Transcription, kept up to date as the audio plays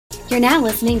You're now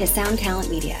listening to Sound Talent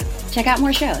Media. Check out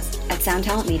more shows at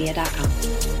soundtalentmedia.com.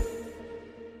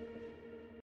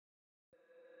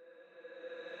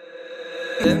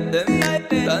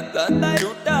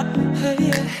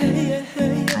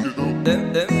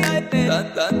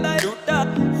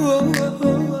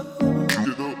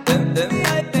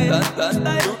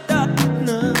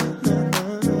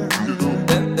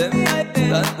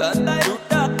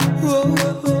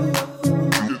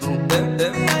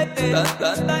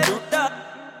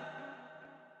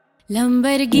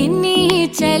 Lamborghini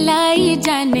चलाई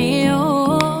जाने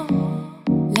ओ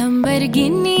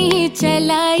Lamborghini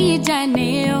चलाई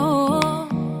जाने ओ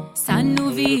सानू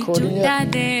भी झूठा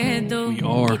दे दो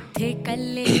इत्थे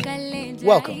कल्ले कल्ले जाई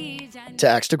Welcome to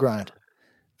Axe to Grind,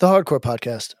 the hardcore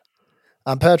podcast.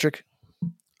 I'm Patrick.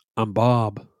 I'm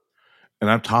Bob.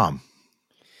 And I'm Tom.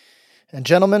 And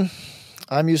gentlemen,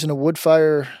 I'm using a wood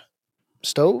fire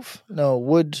stove. No,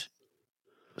 wood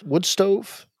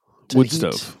stove.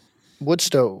 Wood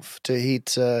stove to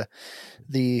heat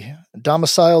the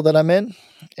domicile that I'm in.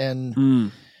 And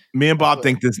me and Bob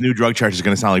think this new drug charge is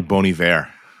going to sound like Bon Iver.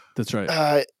 That's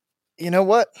right. You know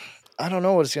what? I don't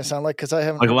know what it's going to sound like because I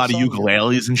haven't like a lot of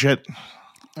ukuleles and shit.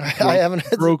 I haven't.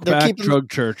 Brokeback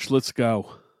Drug Church. Let's go.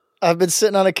 I've been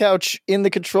sitting on a couch in the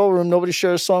control room. Nobody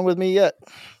shared a song with me yet.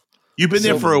 You've been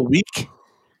there for a week?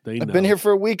 I've been here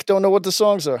for a week. Don't know what the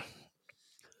songs are.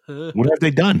 What have they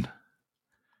done?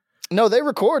 No, they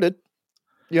recorded.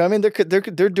 Yeah, I mean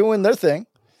they're doing their thing.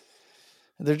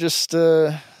 They're just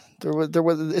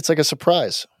it's like a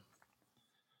surprise.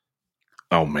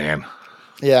 Oh man.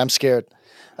 Yeah, I'm scared.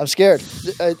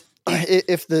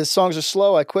 If the songs are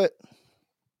slow, I quit.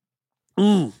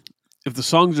 If the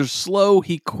songs are slow,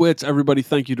 he quits. Everybody,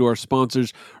 thank you to our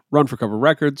sponsors: Run for Cover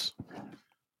Records,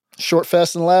 Short,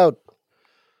 Fast, and Loud,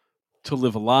 To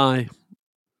Live a Lie,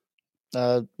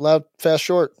 Loud, Fast,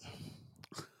 Short,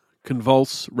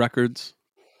 Convulse Records.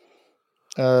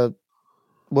 What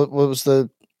was the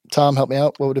Tom? Help me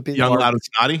out. What would it be? Young, Loud, and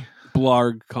Snotty.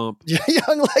 Blarg Comp.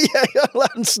 Young,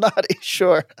 Loud, and Snotty.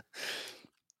 Sure.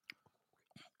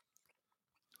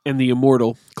 And the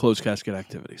immortal Closed Casket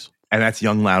Activities. And that's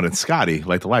Young, Loud, and Scotty,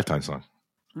 like the Lifetime song.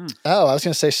 Oh, I was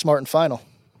going to say Smart and Final.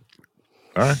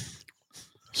 All right.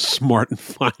 Smart and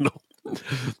Final.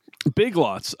 Big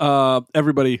Lots.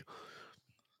 Everybody,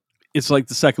 it's like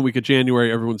the second week of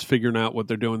January. Everyone's figuring out what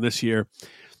they're doing this year.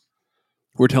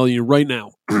 We're telling you right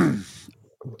now,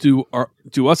 do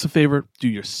us a favor, do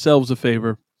yourselves a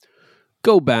favor.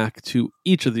 Go back to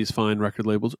each of these fine record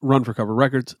labels: Run for Cover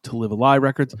Records, To Live a Lie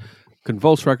Records,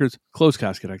 Convulse Records, Closed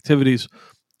Casket Activities.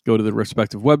 Go to the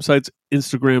respective websites,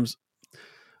 Instagrams,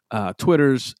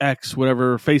 Twitters, X,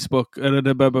 whatever, Facebook,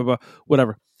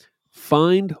 whatever.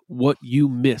 Find what you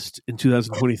missed in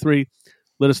 2023.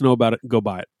 Let us know about it. Go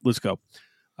buy it. Let's go.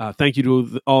 Thank you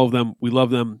to all of them. We love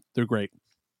them. They're great.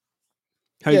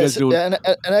 How you guys doing? And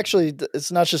actually,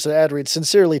 it's not just an ad read.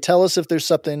 Sincerely, tell us if there's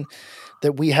something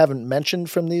that we haven't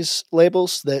mentioned from these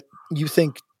labels that you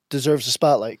think deserves a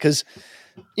spotlight. Because,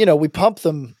 we pump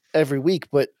them every week,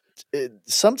 but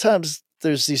sometimes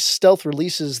there's these stealth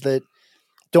releases that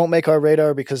don't make our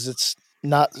radar because it's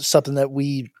not something that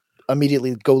we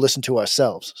immediately go listen to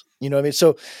ourselves. You know what I mean?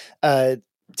 So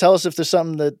tell us if there's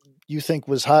something that you think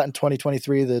was hot in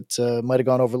 2023 that might have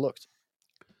gone overlooked.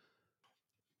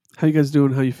 How you guys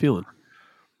doing? How you feeling?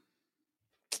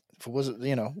 If it was,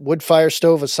 wood fire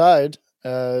stove aside,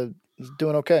 doing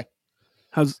okay.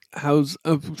 How's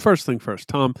first thing first,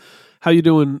 Tom? How you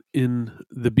doing in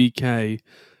the BK?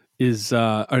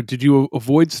 Did you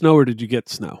avoid snow or did you get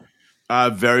snow?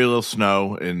 Very little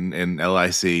snow in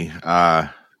LIC.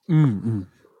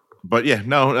 But yeah,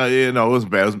 no, it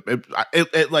wasn't bad.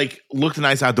 It like looked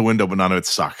nice out the window, but none of it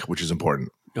stuck, which is important.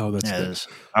 Oh, that's good.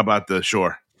 How about the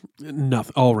shore?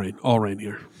 Nothing. All rain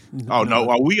here. Oh no,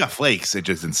 well, we got flakes. It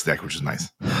just didn't stick, which is nice.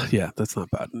 Yeah, that's not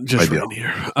bad. Just rain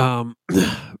here.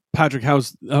 Patrick,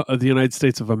 how's the United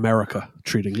States of America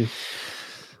treating you?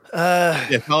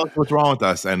 Tell us what's wrong with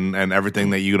us and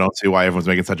everything that you don't see why everyone's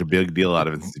making such a big deal out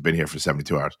of it since you've been here for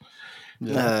 72 hours.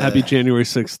 Happy January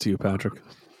 6th to you, Patrick.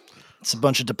 It's a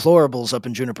bunch of deplorables up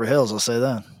in Juniper Hills, I'll say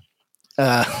that.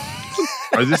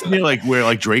 Is this near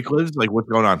where Drake lives? Like, what's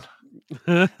going on?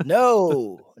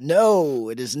 No,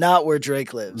 it is not where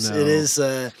Drake lives. No. It is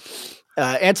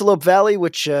Antelope Valley,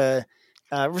 which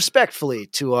respectfully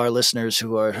to our listeners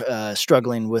who are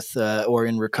struggling with or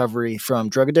in recovery from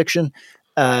drug addiction,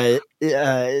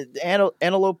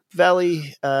 Antelope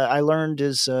Valley, I learned,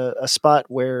 is a spot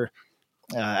where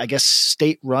I guess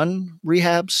state-run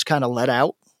rehabs kind of let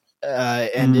out,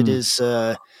 and it is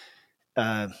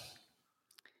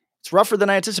it's rougher than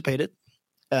I anticipated.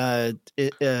 how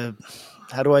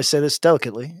do I say this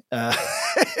delicately?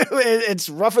 It's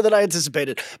rougher than I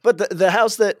anticipated. But the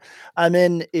house that I'm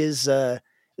in is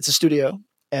it's a studio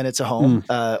and it's a home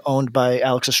owned by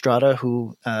Alex Estrada,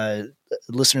 who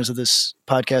listeners of this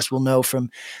podcast will know from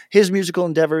his musical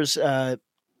endeavors.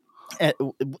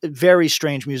 Very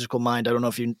strange musical mind. I don't know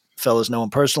if you fellas know him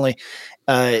personally.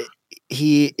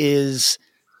 He is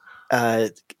a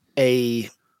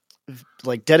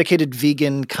like dedicated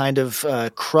vegan kind of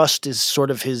crust is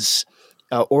sort of his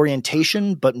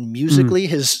orientation, but musically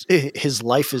his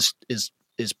life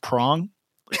is prong.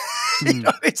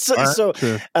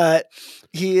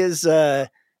 He is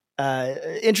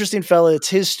interesting fella. It's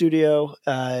his studio.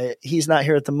 He's not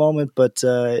here at the moment, but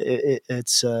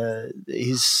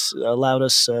he's allowed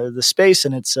us the space,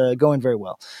 and it's going very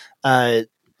well. I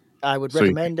would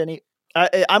recommend I'm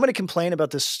going to complain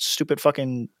about this stupid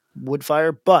fucking wood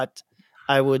fire, but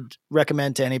I would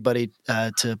recommend to anybody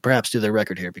to perhaps do their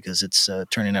record here because it's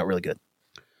turning out really good.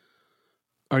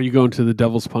 Are you going to the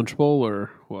Devil's Punch Bowl or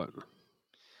what?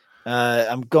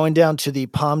 I'm going down to the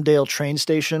Palmdale train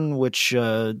station, which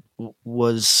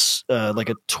was like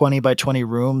a 20 by 20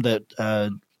 room that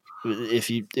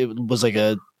it was like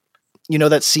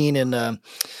that scene in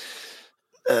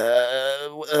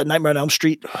Nightmare on Elm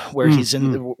Street where he's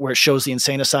in where it shows the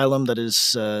insane asylum that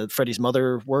is Freddy's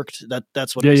mother worked.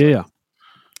 That's what. Yeah.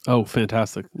 Oh,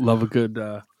 fantastic! Love a good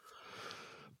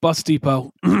bus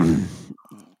depot. You're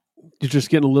just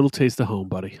getting a little taste of home,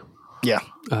 buddy. Yeah.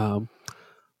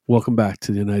 Welcome back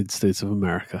to the United States of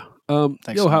America.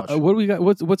 Thanks so much. What do we got?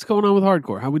 What's going on with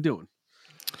hardcore? How we doing?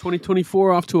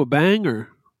 2024 off to a bang, or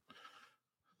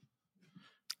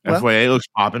FYA looks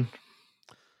popping.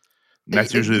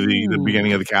 That's usually the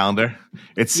beginning of the calendar.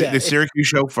 It's the Syracuse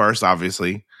show first,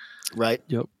 obviously. Right.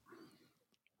 Yep.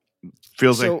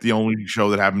 Feels like the only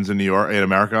show that happens in New York, in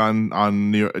America,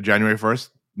 on January 1st.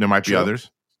 There might be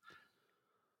others.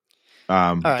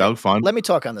 Right. That looked fun. Let me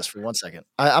talk on this for 1 second.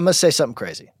 I'm going to say something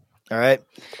crazy. All right.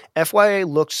 FYA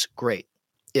looks great.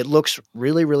 It looks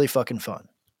really, really fucking fun.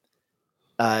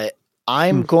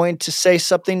 I'm going to say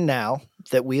something now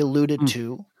that we alluded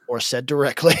to or said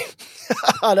directly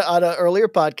on an earlier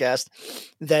podcast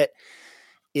that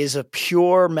is a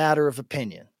pure matter of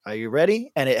opinion. Are you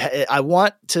ready? And I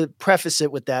want to preface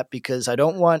it with that because I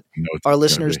don't want our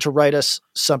listeners to write us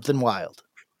something wild.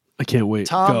 I can't wait.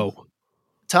 Go.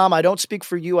 Tom, I don't speak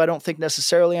for you. I don't think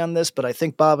necessarily on this, but I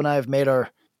think Bob and I have made our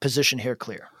position here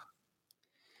clear.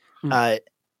 I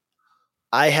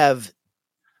have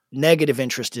negative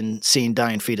interest in seeing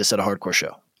Dying Fetus at a hardcore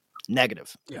show.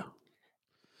 Negative. Yeah.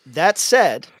 That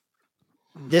said,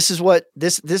 this is what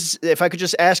this if I could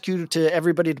just ask you to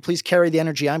everybody to please carry the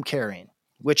energy I'm carrying,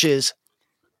 which is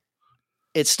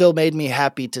it still made me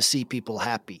happy to see people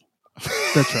happy.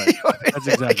 That's right. That's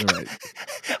exactly right.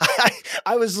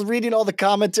 I was reading all the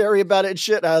commentary about it and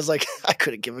shit. And I was like, I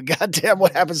couldn't give a goddamn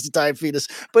what happens to Dying Fetus,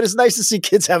 but it's nice to see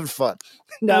kids having fun.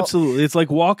 Now, absolutely. It's like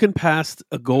walking past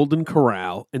a Golden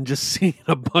Corral and just seeing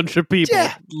a bunch of people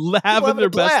having their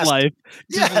best life,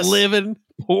 just living,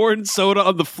 pouring soda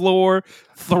on the floor,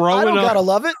 throwing up. Gotta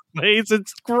love it.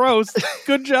 It's gross.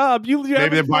 Good job. Maybe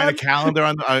they're buying a calendar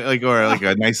on or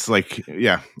a nice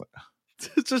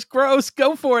It's just gross.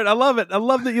 Go for it. I love it. I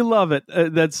love that you love it.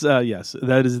 That's yes,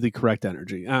 that is the correct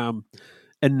energy. And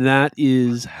that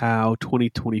is how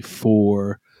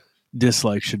 2024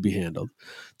 dislikes should be handled.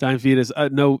 Dying Fetus,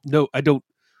 no, I don't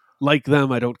like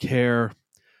them. I don't care,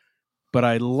 but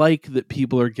I like that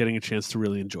people are getting a chance to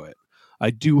really enjoy it. I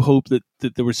do hope that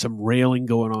there was some railing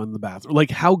going on in the bathroom.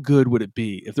 Like, how good would it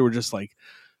be if there were just like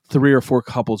 3 or 4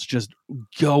 couples just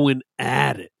going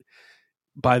at it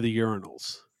by the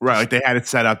urinals? Right, like they had it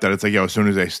set up that it's like, as soon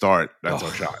as they start, that's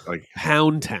our shot. Like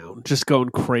Hound Town, just going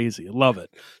crazy. I love it.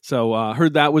 So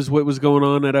heard that was what was going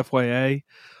on at FYA.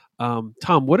 Tom,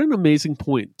 what an amazing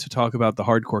point to talk about the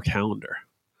hardcore calendar.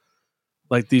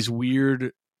 Like these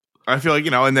weird... I feel like,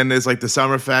 and then there's like the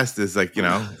Summerfest is like,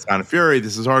 Sound of Fury,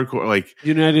 this is hardcore. Like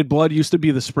United Blood used to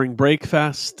be the Spring Break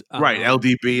Fest. Right,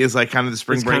 LDB is like kind of the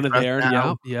Spring Break Fest there.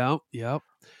 now. Yep.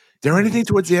 Is there anything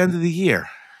towards the end of the year?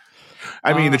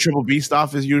 I mean, the Triple B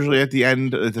stuff is usually at the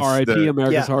end. R.I.P.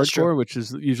 America's Hardcore, which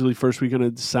is usually first weekend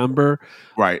of December.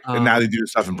 Right. And now they do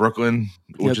stuff in Brooklyn,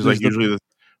 which is like usually the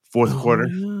fourth quarter.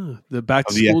 Yeah. The back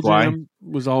to school jam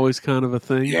was always kind of a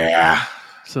thing. Yeah.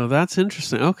 So that's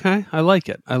interesting. Okay. I like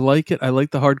it. I like the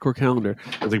hardcore calendar.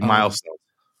 It's like milestones.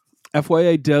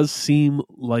 FYA does seem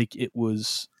like it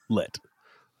was lit.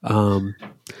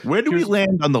 Where do we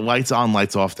land on the lights on,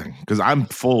 lights off thing? Because I'm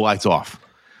full lights off.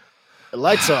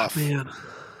 Lights off, man.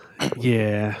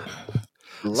 Yeah,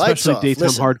 lights especially off. daytime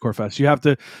hardcore fest. You have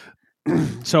to.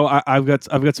 So I've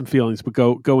got some feelings, but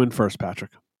go in first,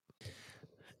 Patrick.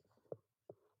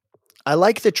 I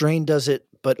like that Drain does it,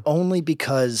 but only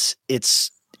because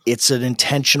it's an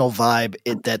intentional vibe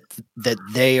that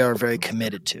they are very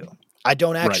committed to. I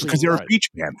don't actually because they're a beach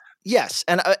band. Yes,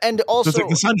 and also just like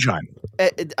the Sunshine.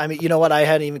 I mean, you know what? I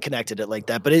hadn't even connected it like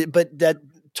that, but that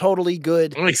totally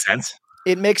good. It makes sense.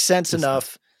 It makes sense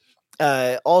enough.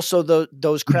 Also,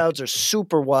 those crowds are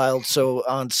super wild. So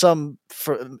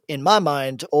in my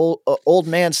mind, old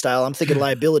man style, I'm thinking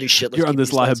liability shit. You're on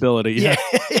this liability. Yeah,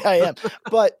 I am.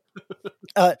 But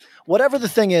whatever the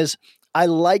thing is, I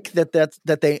like that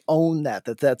they own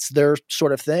that's their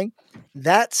sort of thing.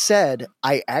 That said,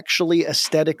 I actually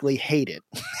aesthetically hate it.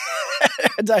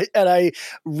 and I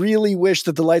really wish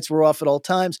that the lights were off at all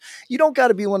times. You don't got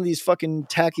to be one of these fucking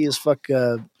tacky as fuck,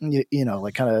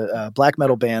 like kind of black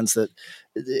metal bands that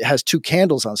has 2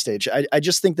 candles on stage. I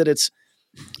just think that it's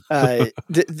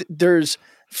there's.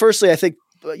 Firstly, I think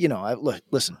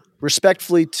listen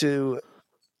respectfully to.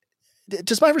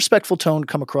 Does my respectful tone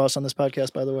come across on this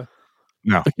podcast? By the way,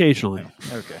 no. Occasionally.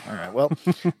 Okay. All right. Well,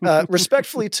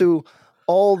 respectfully to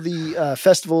all the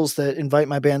festivals that invite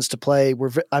my bands to play,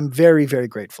 I'm very, very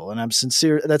grateful, and I'm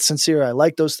sincere. That's sincere. I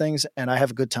like those things, and I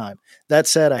have a good time. That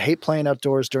said, I hate playing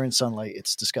outdoors during sunlight.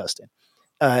 It's disgusting.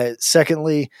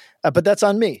 Secondly, but that's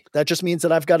on me. That just means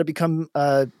that I've got to become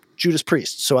Judas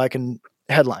Priest so I can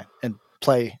headline and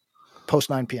play post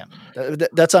 9 p.m.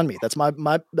 That's on me. That's my.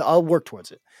 I'll work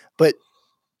towards it. But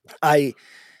I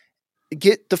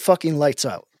get the fucking lights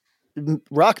out.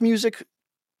 Rock music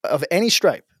of any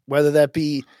stripe, whether that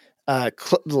be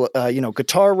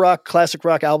guitar rock, classic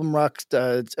rock, album rock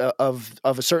of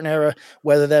a certain era,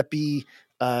 whether that be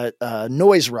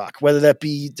noise rock, whether that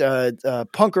be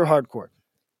punk or hardcore.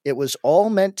 It was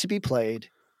all meant to be played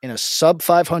in a sub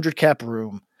 500 cap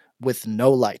room with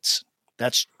no lights.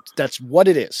 That's what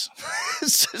it is.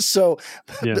 So,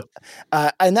 yeah.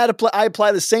 And I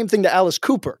apply the same thing to Alice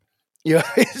Cooper. You know,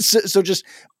 so just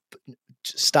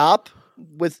stop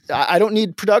with. I don't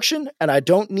need production, and I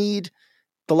don't need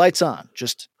the lights on.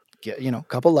 Just get a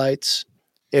couple lights.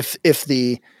 If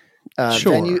the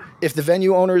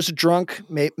venue owner is drunk,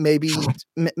 maybe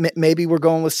we're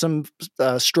going with some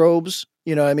strobes.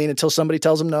 You know what I mean? Until somebody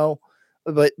tells them no.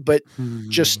 But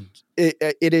just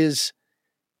it is.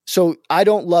 So I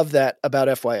don't love that about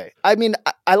FYA. I mean,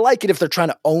 I like it if they're trying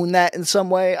to own that in some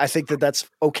way. I think that's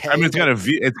okay. I mean, it's got a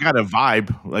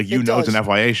vibe, like it's an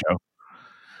FYA show,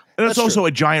 and it's also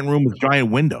a giant room with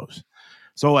giant windows.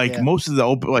 So most of the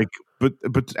open,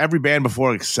 but every band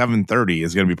before 7:30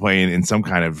 is going to be playing in some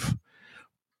kind of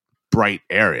bright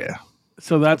area.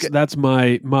 So that's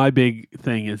my big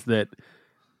thing is that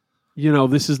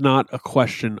this is not a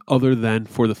question other than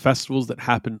for the festivals that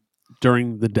happen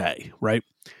during the day, right?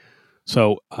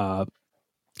 So,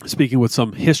 speaking with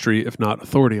some history, if not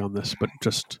authority on this, but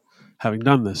just having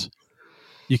done this,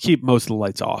 you keep most of the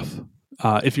lights off.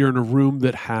 If you're in a room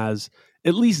that has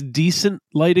at least decent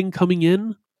lighting coming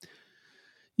in,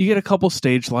 you get a couple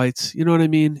stage lights. You know what I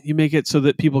mean? You make it so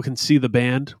that people can see the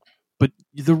band, but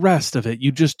the rest of it,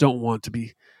 you just don't want to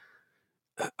be.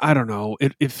 I don't know.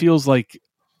 It feels like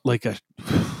a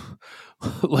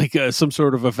some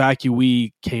sort of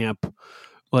evacuee camp.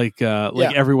 Like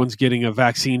everyone's getting a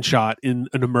vaccine shot in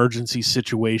an emergency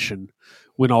situation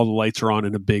when all the lights are on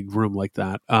in a big room like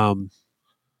that.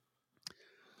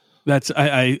 That's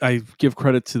I give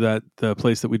credit to the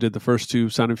place that we did the first 2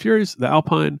 Sound and Furies, the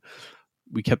Alpine.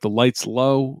 We kept the lights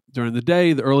low during the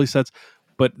day, the early sets,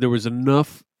 but there was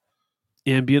enough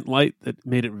ambient light that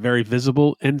made it very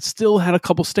visible and still had a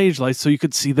couple stage lights so you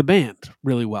could see the band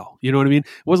really well. You know what I mean?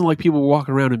 It wasn't like people were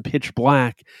walking around in pitch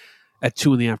black at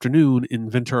 2 p.m. in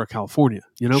Ventura, California,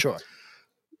 Sure.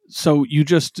 So you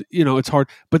just, it's hard.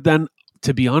 But then,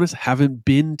 to be honest, haven't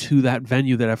been to that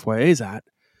venue that FYA is at.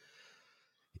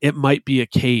 It might be a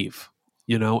cave,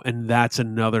 and that's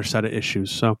another set of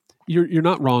issues. So you're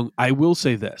not wrong. I will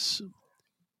say this.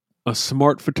 A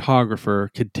smart photographer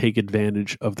could take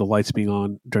advantage of the lights being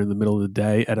on during the middle of the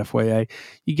day at FYA.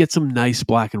 You get some nice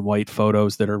black and white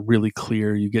photos that are really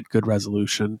clear. You get good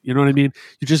resolution. You know what I mean?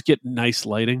 You just get nice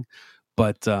lighting.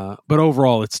 But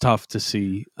overall, it's tough to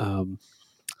see.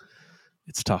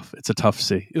 It's tough. It's a tough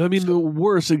see. I mean, the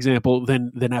worst example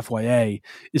than FYA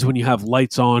is when you have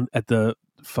lights on at the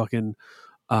fucking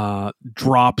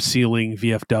drop ceiling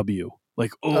VFW.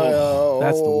 Like,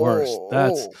 that's the worst.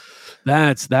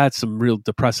 That's some real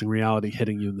depressing reality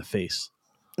hitting you in the face.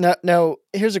 Now,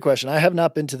 here's a question. I have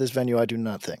not been to this venue. I do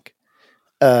not think.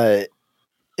 Give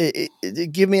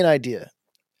me an idea.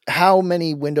 How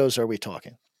many windows are we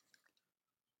talking?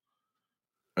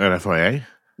 At FYA?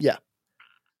 Yeah.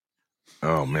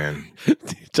 Oh man,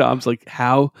 Tom's like,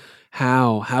 how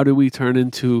do we turn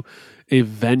into a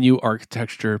venue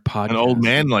architecture podcast? an old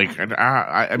man, like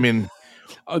I mean,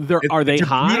 are they it's a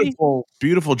high?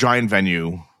 beautiful giant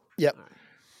venue. Yep.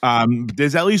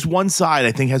 There's at least one side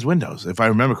I think has windows, if I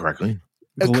remember correctly.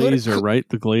 Glazer, right?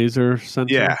 The Glazer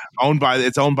Center. Yeah, owned by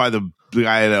the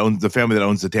guy that owns the family that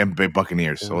owns the Tampa Bay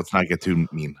Buccaneers. Yeah. So let's not get too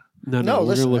mean. No.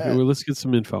 Let's get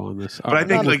some info on this. But I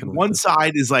think like one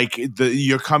side is like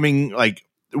you're coming like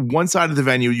one side of the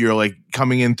venue, you're like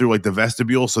coming in through like the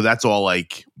vestibule, so that's all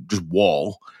like just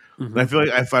wall. Mm-hmm. And I feel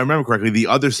like if I remember correctly, the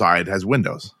other side has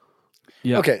windows.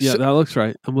 Yeah. Okay. Yeah, that looks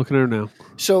right. I'm looking at it now.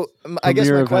 So I guess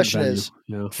my question is,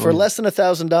 for less than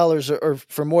 $1,000 or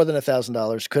for more than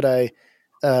 $1,000, could I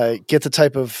get the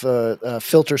type of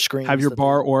filter screen? Have your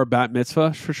bar or a bat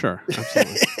mitzvah for sure.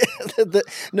 Absolutely.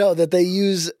 that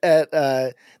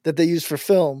they use for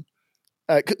film.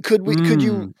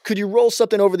 Could you roll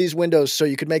something over these windows so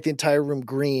you could make the entire room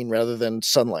green rather than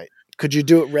sunlight? Could you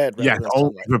do it red? Yeah,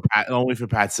 only for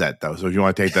Pat's set though. So if you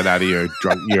want to take that out of your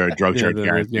drug chart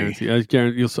guarantee.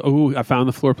 I found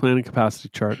the floor plan and capacity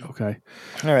chart. Okay.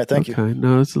 All right. Thank you. Okay.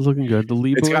 No, this is looking good.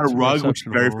 It's got a rug, which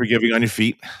is very forgiving on your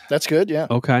feet. That's good. Yeah.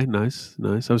 Okay. Nice.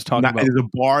 I was talking about. There's a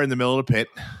bar in the middle of the pit.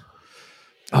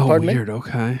 Oh, pardon weird. Me?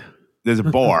 Okay. There's a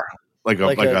bar. Like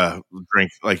a drink,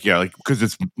 because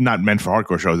it's not meant for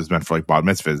hardcore shows. It's meant for like bar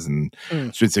mitzvahs and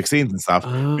sweet 16s and stuff.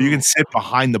 But you can sit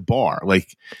behind the bar,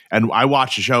 and I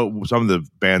watched the show. Some of the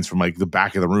bands from like the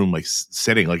back of the room, like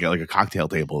sitting like at like a cocktail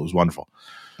table. It was wonderful.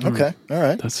 Okay, all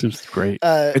right, that seems great.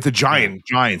 It's a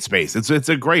giant space. It's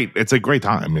a great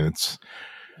time. I mean,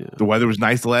 the weather was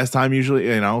nice the last time.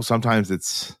 Usually, sometimes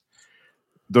it's.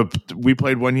 We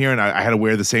played one year, and I had to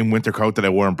wear the same winter coat that I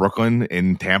wore in Brooklyn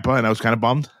in Tampa, and I was kind of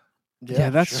bummed.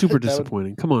 Yeah, that's super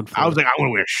disappointing. Come on, I was like, I want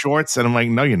to wear shorts, and I'm like,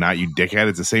 no, you're not, you dickhead.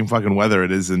 It's the same fucking weather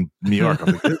it is in New York.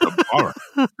 I'm like, this is a bummer.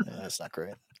 Yeah, that's not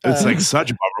great. It's like such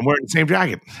a bummer. I'm wearing the same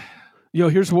jacket. Yo,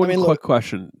 here's one quick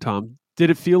question, Tom. Did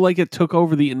it feel like it took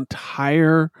over the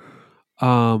entire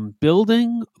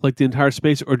building, like the entire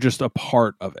space, or just a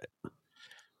part of it?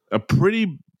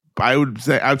 I would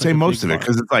say most of it,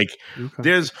 because it's like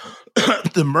there's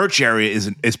the merch area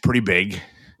is pretty big.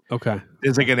 Okay.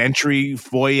 There's like an entry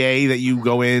foyer that you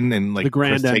go in, and like the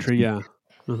grand entry, yeah.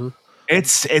 Mm-hmm.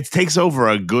 It takes over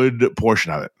a good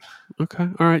portion of it. Okay.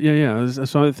 All right. Yeah.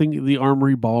 So I think the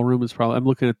Armory Ballroom is probably. I'm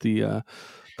looking at the. And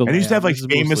they used to have like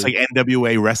famous like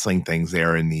NWA wrestling things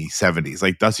there in the 70s.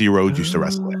 Like Dusty Rhodes used to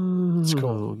wrestle there. That's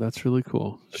cool. That's really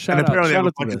cool. And apparently they have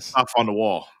a bunch of stuff on the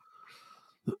wall.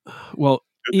 Well,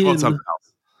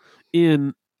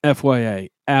 in FYA,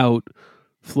 out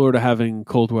Florida having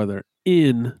cold weather.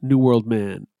 In New World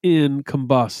Man, in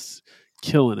Combusts,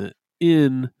 killing it,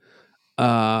 in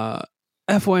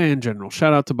FYA in general.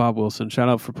 Shout out to Bob Wilson. Shout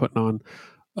out for putting on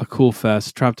a cool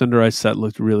fest. Trapped Under Ice set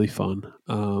looked really fun.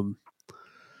 Do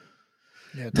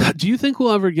you think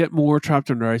we'll ever get more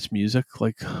Trapped Under Ice music,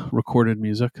 like recorded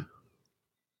music?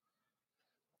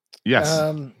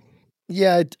 Yes.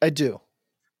 Yeah, I do.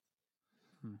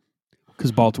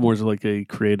 Because Baltimore's like a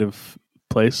creative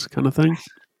place kind of thing?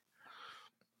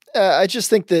 I just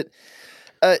think that,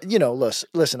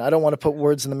 listen, I don't want to put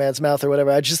words in the man's mouth or whatever.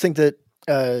 I just think that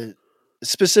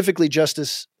specifically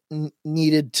Justice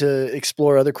needed to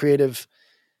explore other creative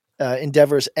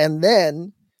endeavors and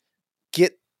then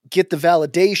get the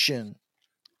validation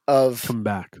of come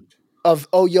back of,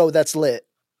 that's lit.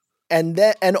 And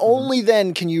only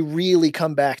then can you really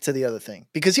come back to the other thing,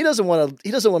 because he doesn't want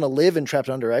to live in Trapped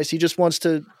Under Ice. He just wants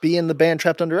to be in the band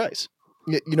Trapped Under Ice.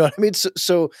 You know what I mean? So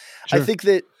sure. I think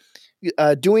that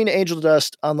doing Angel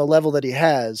Dust on the level that he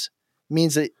has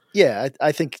means that,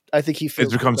 I think he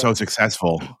feels it's become so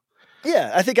successful.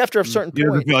 Yeah, I think after a certain point, he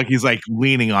doesn't feel like he's like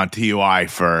leaning on TUI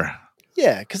for.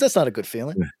 Yeah, because that's not a good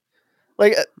feeling. Yeah.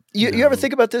 Like you ever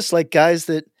think about this? Like guys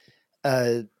that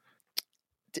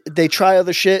they try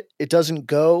other shit, it doesn't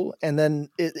go, and then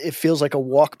it feels like a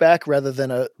walk back rather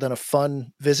than a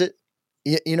fun visit.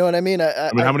 You know what I mean?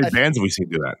 How many bands have we seen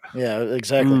do that? Yeah,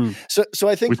 exactly. So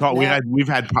I think we've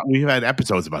had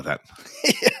episodes about that.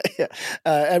 Yeah.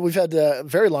 And we've had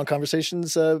very long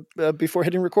conversations before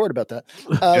hitting record about that.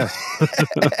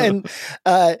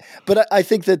 But I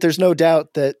think that there's no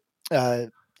doubt that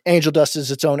Angel Dust is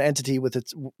its own entity with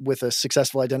a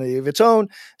successful identity of its own.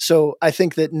 So I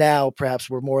think that now perhaps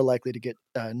we're more likely to get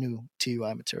new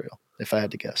TUI material, if I had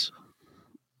to guess.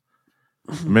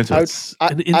 That's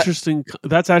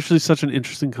actually such an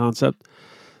interesting concept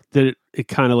that it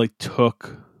kind of like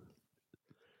took,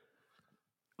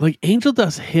 like Angel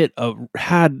Dust had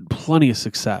plenty of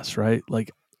success, right?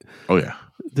 Like, oh yeah,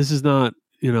 this is not,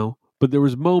 but there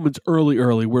was moments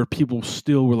early where people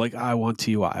still were like, I want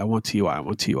TUI, I want TUI, I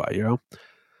want TUI, you know?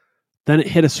 Then it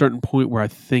hit a certain point where I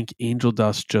think Angel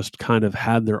Dust just kind of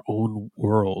had their own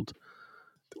world.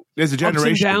 There's a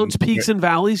generation. Ups and downs, peaks and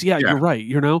valleys. Yeah, you're right,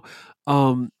 you know?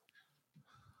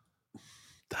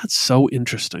 That's so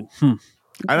interesting. And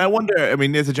I wonder, I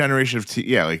mean, there's a generation of,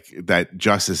 like that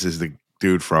Justice is the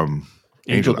dude from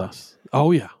Angel Dust.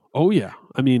 Oh, yeah.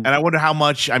 I mean, and I wonder how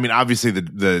much, I mean, obviously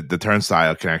the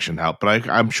Turnstile connection helped, but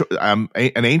I'm sure an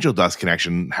Angel Dust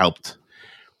connection helped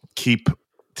keep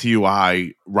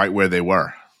TUI right where they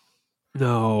were.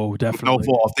 No, definitely. No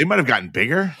fall off. They might have gotten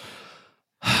bigger.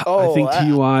 I think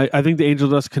TUI, I think the Angel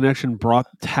Dust connection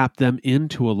tapped them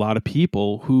into a lot of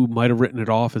people who might have written it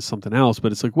off as something else,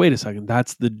 but it's like, wait a second,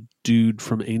 that's the dude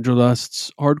from Angel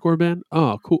Dust's hardcore band?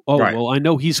 Oh, cool. Oh, right. Well, I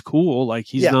know he's cool. Like,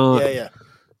 he's not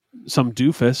some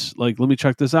doofus. Like, let me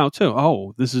check this out too.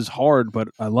 Oh, this is hard, but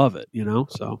I love it, you know?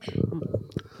 So,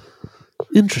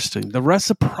 interesting. The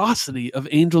reciprocity of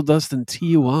Angel Dust and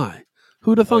TUI.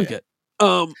 Who'd have thunk it?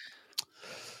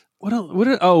 What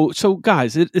else? So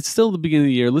guys, it's still the beginning of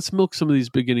the year. Let's milk some of these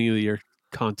beginning of the year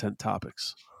content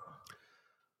topics.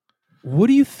 What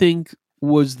do you think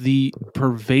was the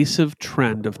pervasive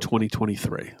trend of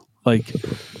 2023? Like,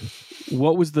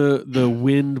 what was the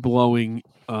wind blowing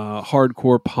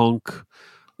hardcore punk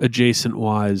adjacent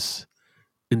wise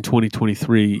in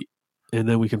 2023? And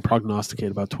then we can prognosticate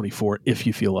about 24 if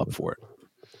you feel up for it.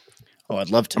 Oh,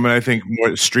 I'd love to. I mean, I think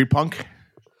more street punk.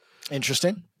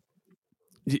 Interesting.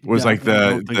 Was like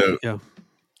the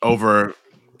over,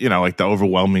 like the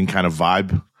overwhelming kind of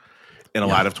vibe in a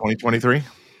lot of 2023.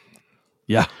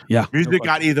 Yeah. Music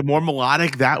got either more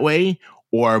melodic that way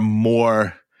or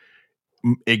more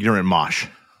ignorant mosh.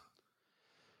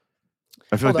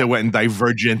 I feel like they went in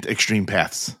divergent extreme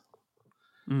paths.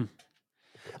 Can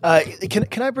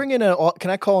I bring in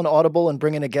can I call an audible and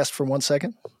bring in a guest for 1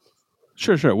 second?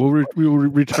 Sure. We will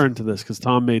return to this because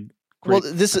Tom made.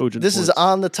 This is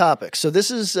on the topic. So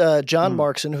this is John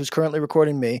Markson, who's currently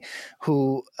recording me,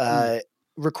 who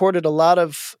recorded a lot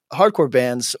of hardcore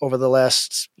bands over the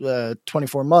last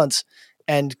 24 months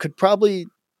and could probably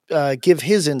give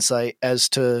his insight as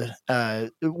to,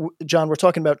 John, we're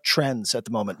talking about trends at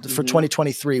the moment for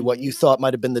 2023, what you thought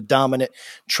might have been the dominant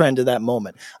trend of that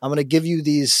moment. I'm going to give you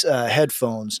these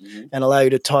headphones and allow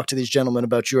you to talk to these gentlemen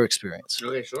about your experience.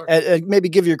 Okay, sure. And maybe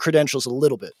give your credentials a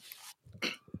little bit.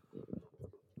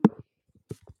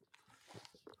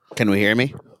 Can we hear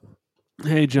me?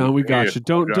 Hey, John, we got you.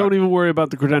 Don't even worry about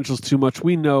the credentials too much.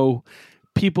 We know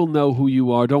people know who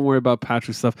you are. Don't worry about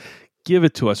Patrick's stuff. Give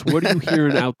it to us. What are you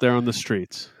hearing out there on the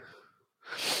streets?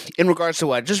 In regards to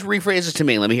what? Just rephrase it to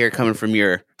me. Let me hear it coming from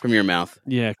your mouth.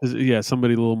 Yeah, because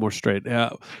somebody a little more straight.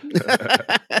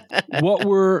 What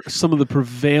were some of the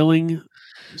prevailing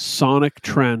sonic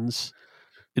trends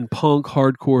in punk,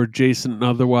 hardcore, adjacent, and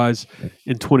otherwise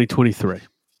in 2023?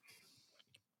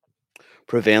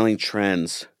 Prevailing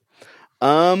trends.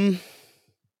 It's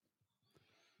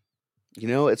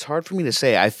hard for me to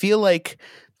say. I feel like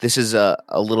this is a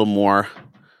little more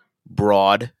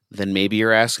broad than maybe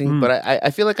you're asking, but I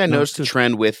feel like I noticed a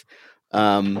trend with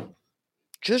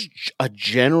just a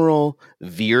general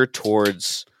veer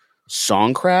towards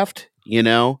songcraft,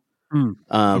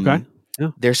 Okay. Yeah.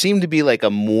 There seemed to be like a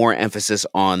more emphasis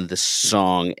on the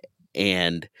song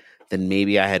than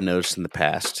maybe I had noticed in the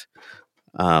past.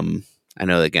 I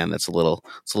know, again, it's a little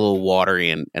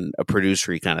watery and a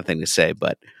producery kind of thing to say,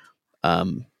 but I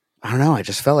don't know. I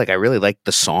just felt like I really liked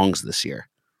the songs this year.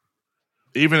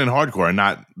 Even in hardcore,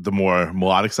 not the more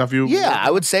melodic stuff Yeah, I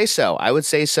would say so.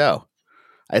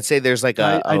 I'd say there's like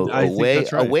a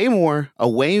way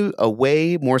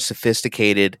more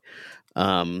sophisticated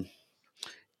and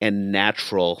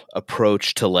natural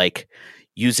approach to like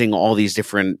using all these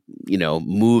different,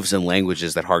 moves and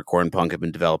languages that hardcore and punk have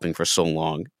been developing for so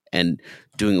long, and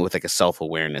doing it with like a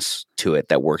self-awareness to it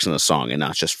that works in the song and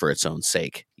not just for its own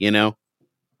sake, No,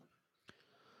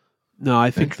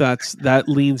 I think that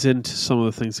leans into some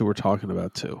of the things that we're talking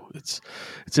about too. It's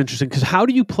interesting because how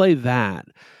do you play that?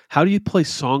 How do you play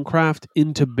songcraft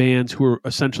into bands who are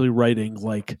essentially writing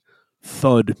like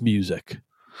thud music?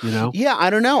 Yeah, I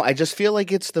don't know. I just feel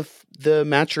like it's the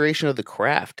maturation of the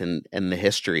craft and the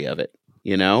history of it.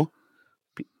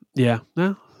 Yeah.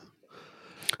 No.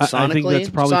 I think that's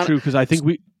probably true because I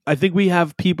think we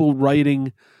have people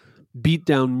writing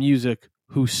beatdown music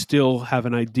who still have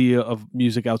an idea of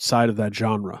music outside of that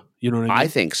genre. You know what I mean? I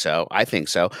think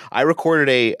so. I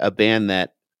recorded a band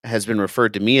that has been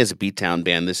referred to me as a beatdown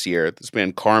band this year. This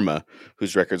band Karma,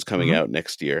 whose record's coming out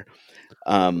next year.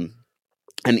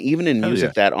 And even in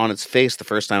music that on its face, the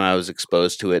first time I was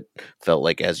exposed to it, felt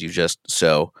like, as you just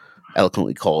so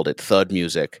eloquently called it, thud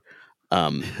music.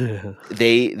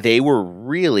 They were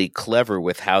really clever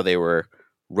with how they were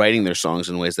writing their songs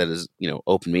in ways that has,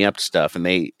 opened me up to stuff.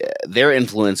 And their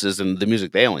influences and the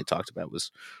music they only talked about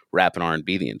was rap and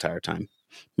R&B the entire time.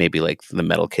 Maybe like the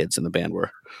metal kids in the band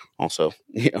were also,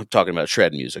 talking about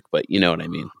shred music, but you know what I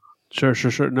mean? Sure.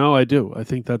 No, I do. I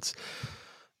think that's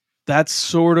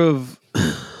sort of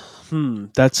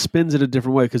that spins it a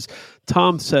different way, because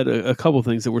Tom said a couple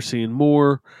things that we're seeing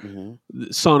more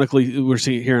sonically. We're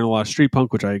hearing a lot of street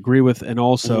punk, which I agree with, and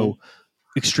also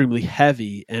extremely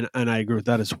heavy, and I agree with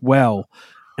that as well.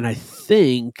 And I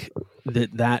think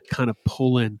that kind of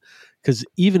pull in, because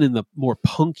even in the more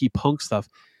punky punk stuff,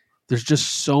 there's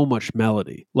just so much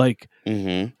melody. Like,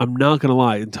 I'm not gonna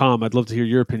lie, and Tom, I'd love to hear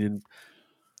your opinion.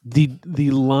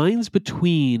 The lines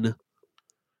between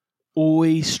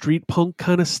oi street punk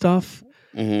kind of stuff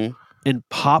and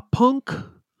pop punk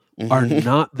are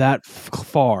not that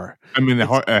far. I mean, a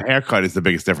haircut is the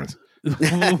biggest difference.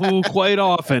 quite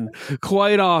often,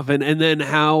 and then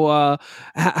how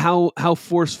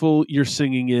forceful your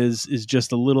singing is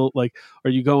just a little, like,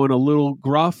 are you going a little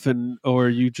gruff, or are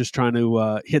you just trying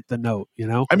to hit the note?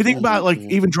 I mean, think about like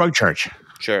even Drug Church.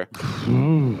 Sure.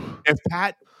 If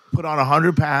Pat put on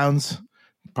 100 pounds,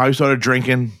 probably started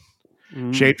drinking,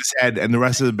 shaved his head, and the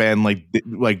rest of the band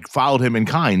like followed him in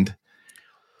kind,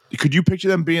 could you picture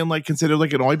them being like considered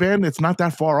like an oi band? It's not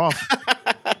that far off.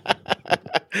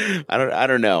 I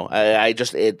don't know. I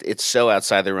just it's so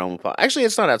outside the realm of actually,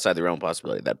 it's not outside the realm of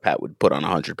possibility that Pat would put on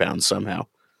 100 pounds somehow.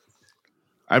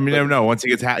 I mean, I don't know. Once he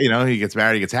gets he gets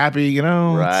married, he gets happy,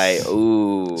 Right.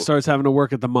 Ooh. Starts having to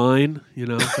work at the mine, There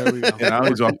we go.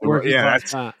 He's off work. Yeah,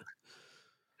 that's.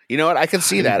 You know what? I can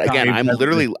see that. Again, I'm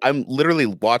literally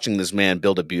watching this man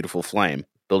build a beautiful flame,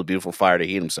 build a beautiful fire to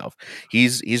heat himself.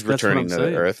 He's returning to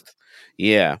the earth.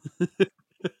 Yeah.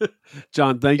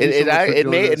 John, thank you.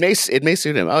 It may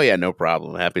suit him. Oh yeah, no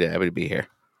problem. Happy to be here.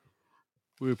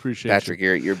 We appreciate Patrick.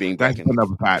 You're being back in.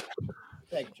 Pat.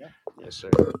 Thank you, John. Yes,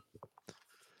 sir.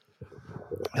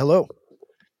 Hello,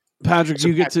 Patrick.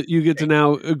 You get to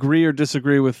now agree or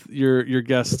disagree with your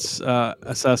guest's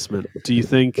assessment. Do you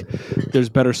think there's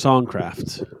better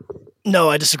songcraft?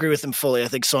 No, I disagree with him fully. I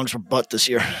think songs were butt this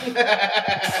year.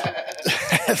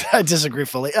 I disagree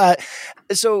fully.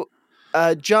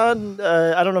 John,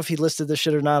 I don't know if he listed this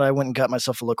shit or not. I went and got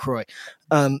myself a LaCroix.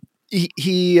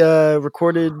 He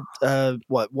recorded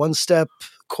One Step,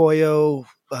 Koyo.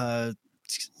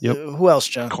 Yep. Who else,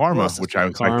 John? Karma, which I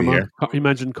would like to hear. You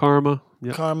mentioned Karma.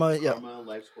 Yep. Karma, yeah. Karma,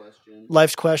 Life's Question.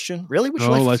 Life's Question. Really? Which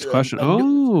Life's Question.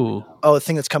 A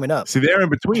thing that's coming up. See, they're in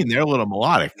between. They're a little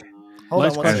melodic.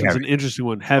 Life's Question is an interesting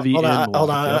one. Heavy. Hold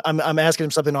on. I'm asking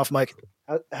him something off mic.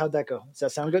 How'd that go? Does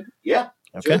that sound good? Yeah.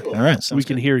 Okay. All right. We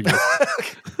can hear you.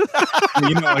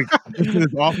 Like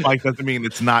it's off mic doesn't mean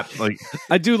it's not like.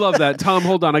 I do love that. Tom,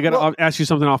 hold on. I got to ask you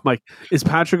something off mic. Is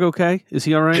Patrick okay? Is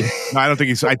he all right? No, I don't think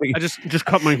he's. I just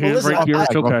cut my hand right here.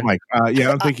 It's okay. I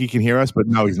don't think he can hear us, but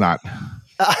no, he's not.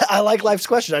 I like Life's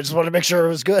Question. I just wanted to make sure it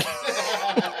was good.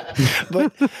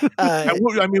 But I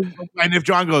mean, and if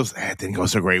John goes, it didn't go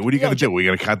so great. What are you going to do? We're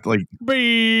going to cut like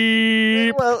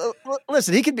beep. Well,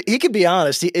 listen, he can be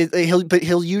honest.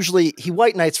 He'll usually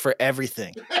white knights for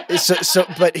everything.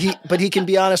 But he can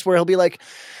be honest where he'll be like,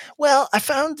 well, I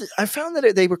found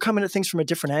that they were coming at things from a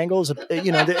different angles, and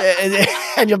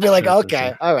you'll be like,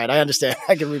 okay, all right, I understand.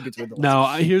 I can read between the lines. No,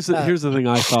 here's the thing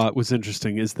I thought was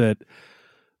interesting is that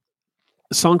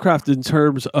songcraft in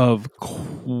terms of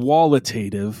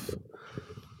qualitative,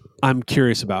 I'm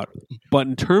curious about, but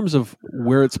in terms of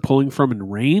where it's pulling from in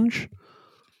range,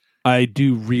 I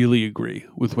do really agree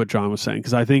with what John was saying,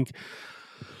 because I think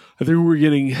we're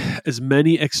getting as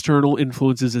many external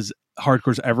influences as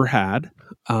hardcore's ever had.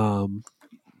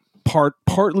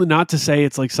 Partly not to say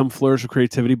it's like some flourish of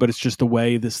creativity, but it's just the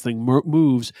way this thing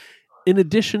moves. In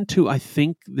addition to, I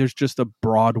think there's just a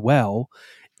broad well,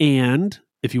 and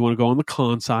if you want to go on the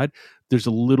con side, there's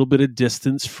a little bit of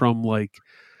distance from like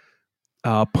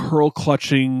pearl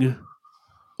clutching,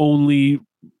 only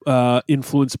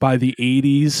influenced by the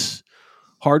 80s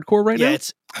hardcore right now.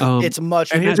 It's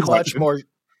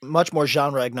much more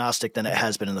genre agnostic than it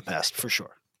has been in the past, for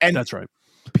sure. And that's right.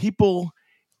 People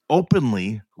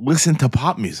openly listen to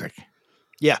pop music.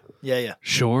 Yeah.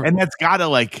 Sure. And that's got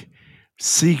to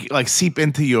seep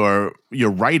into your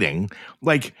writing.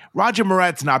 Like Roger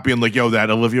Moret's not being like, yo,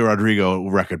 that Olivia Rodrigo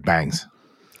record bangs.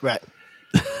 Right.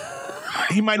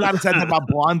 He might not have said that about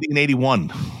Blondie in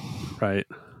 81. Right.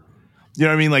 You know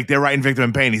what I mean? Like they're writing Victim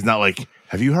in Pain. He's not like,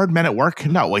 have you heard Men at Work?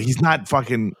 No, like he's not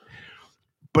fucking.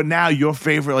 But now your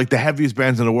favorite, like the heaviest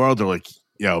bands in the world, are like,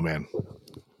 yo, man,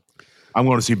 I'm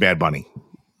going to see Bad Bunny.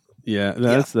 Yeah,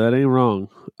 that ain't wrong.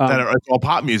 It's all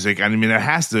pop music. I mean, it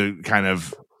has to kind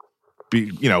of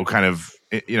be,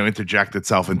 interject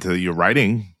itself into your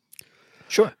writing.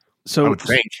 Sure. So I would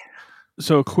think.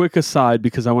 So a quick aside,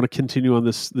 because I want to continue on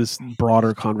this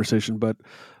broader conversation, but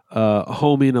a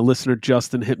homie and a listener,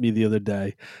 Justin, hit me the other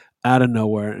day out of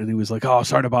nowhere, and he was like, "Oh,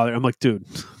 sorry to bother you." I'm like, "Dude,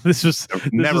 this was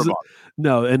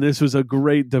a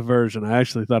great diversion. I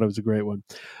actually thought it was a great one."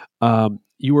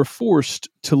 You were forced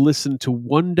to listen to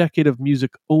one decade of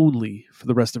music only for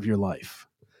the rest of your life.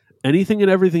 Anything and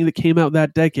everything that came out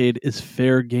that decade is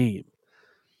fair game.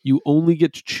 You only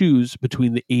get to choose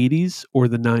between the 80s or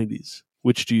the 90s.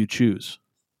 Which do you choose?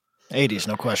 80s,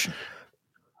 no question.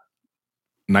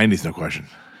 90s, no question.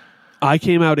 I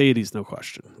came out 80s, no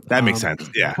question. That makes sense.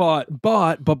 Yeah. But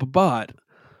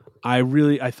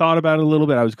I thought about it a little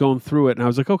bit. I was going through it and I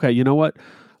was like, okay, you know what?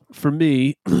 For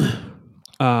me,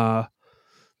 indie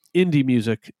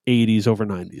music, 80s over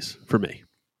 90s for me.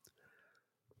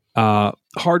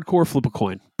 Hardcore, flip a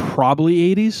coin.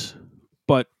 Probably 80s,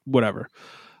 but whatever.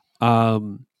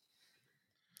 Rap,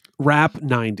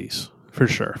 90s. For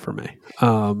sure, for me.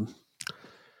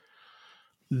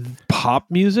 Pop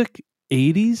music,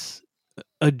 80s,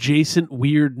 adjacent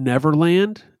weird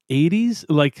Neverland, 80s,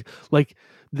 like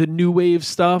the new wave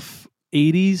stuff,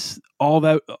 80s, all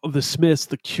that, the Smiths,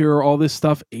 the Cure, all this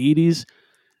stuff, 80s.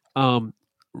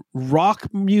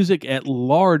 Rock music at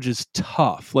large is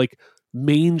tough, like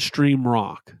mainstream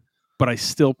rock, but I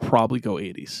still probably go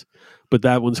 80s. But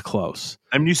that one's close.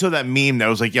 I mean, you saw that meme that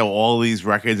was like, yo, all these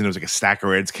records, and it was like a stack of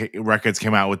records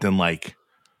came out within like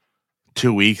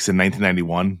 2 weeks in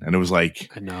 1991. And it was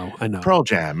like, I know. Pearl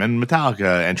Jam and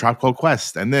Metallica and Tribe Called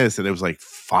Quest and this. And it was like,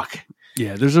 fuck.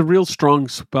 Yeah, there's a real strong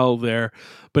spell there.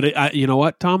 But you know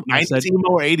what, Tom? 90s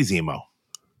emo or 80s emo?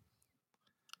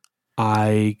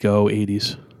 I go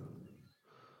 80s.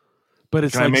 But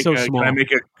it's like so small.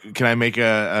 Can I make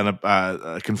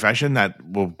a confession that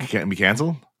can't be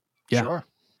canceled? Yeah. Sure.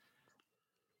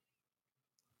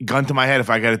 Gun to my head, if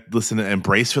I got to listen to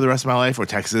Embrace for the rest of my life or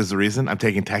Texas is the Reason, I'm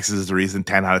taking Texas is the Reason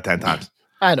 10 out of 10 times.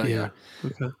 I know. Yeah.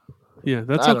 Okay. Yeah,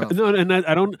 that's okay. No, and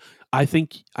I don't. I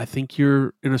think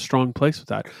you're in a strong place with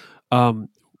that.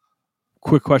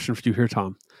 Quick question for you here,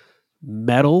 Tom.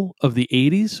 Metal of the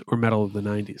 80s or metal of the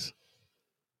 90s?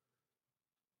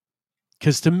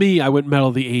 Because to me, I went metal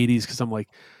of the 80s because I'm like,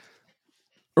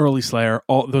 early Slayer,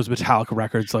 all those Metallica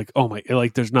records, like, oh my,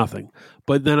 like there's nothing.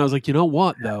 But then I was like, you know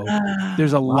what though?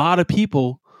 There's a lot of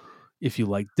people, if you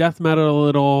like death metal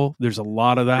at all, there's a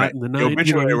lot of that in the 90s.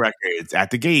 Obituary records,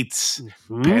 At the Gates,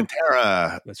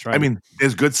 Pantera. That's right. I mean,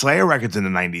 there's good Slayer records in the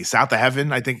 90s. South of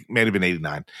Heaven, I think, may have been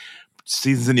 89.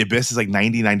 Seasons in the Abyss is like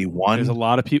 90, 91. There's a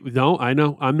lot of people. No, I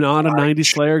know. I'm not a 90s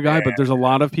Slayer guy, but there's a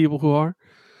lot of people who are.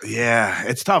 Yeah,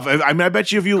 it's tough. I mean, I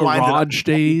bet you if you lined it up. Garage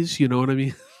days, you know what I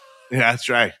mean? Yeah, that's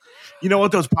right. You know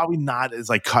what? Though it's probably not as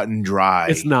like cut and dry.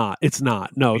 It's not.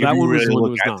 No, that one was the one that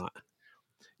was not.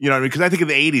 You know what I mean? Because I think of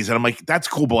the 80s and I'm like, that's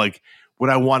cool, but like, would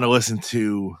I want to listen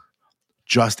to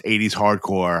just 80s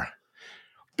hardcore?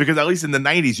 Because at least in the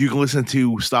 90s, you can listen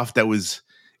to stuff that was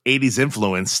 80s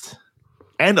influenced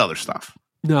and other stuff.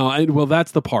 No, well,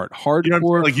 that's the part. Hardcore. You know,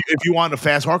 like if you want a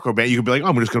fast hardcore band, you could be like, oh,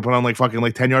 I'm just going to put on like fucking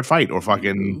like 10-yard fight or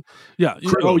fucking. Yeah.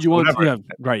 Criminals, you want, whatever. yeah,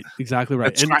 right. Exactly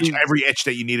right. Scratch every itch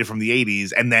that you needed from the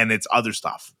 80s, and then it's other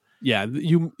stuff. Yeah.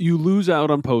 You lose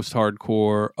out on post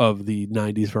hardcore of the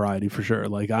 90s variety for sure.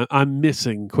 Like I'm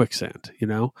missing Quicksand, you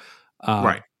know?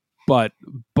 Right. But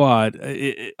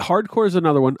hardcore is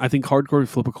another one. I think hardcore would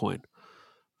flip a coin.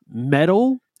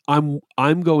 Metal, I'm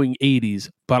going 80s,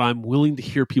 but I'm willing to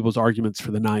hear people's arguments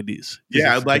for the 90s.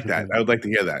 Yeah, I'd like that. I would like to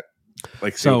hear that.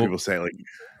 Like, see what people say. Like,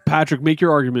 Patrick, make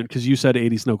your argument because you said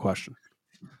 80s, no question.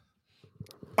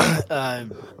 I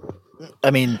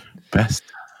mean, best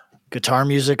guitar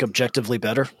music, objectively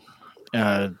better.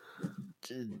 How's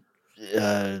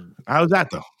that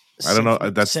though? I don't know.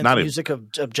 That's not it. Music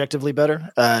objectively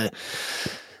better.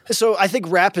 So I think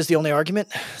rap is the only argument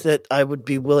that I would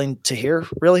be willing to hear.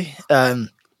 Really,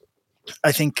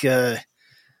 I think look,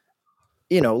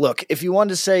 if you wanted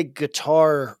to say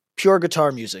pure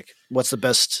guitar music, what's the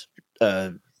best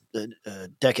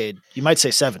decade? You might say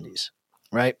 70s,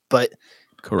 right? But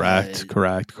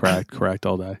correct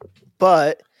all day.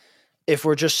 But if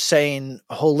we're just saying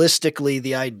holistically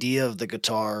the idea of the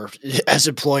guitar as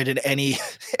employed in any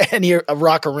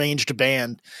rock arranged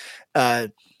band, I'll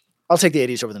take the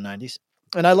 80s over the 90s.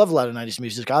 And I love a lot of 90s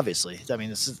music, obviously. I mean,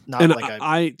 this is not like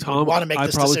I want to make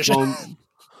this decision.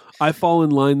 I fall in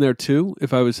line there too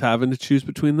if I was having to choose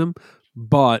between them.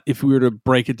 But if we were to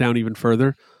break it down even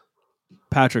further,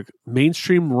 Patrick,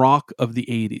 mainstream rock of the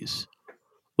 80s,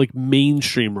 like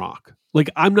mainstream rock. Like,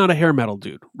 I'm not a hair metal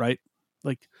dude, right?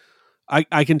 Like,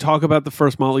 I can talk about the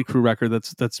first Motley Crue record.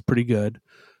 That's pretty good.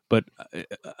 But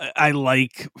I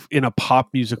like, in a pop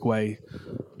music way,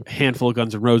 a handful of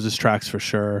Guns N' Roses tracks for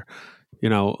sure. You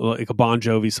know, like a Bon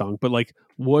Jovi song. But like,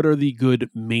 what are the good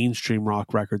mainstream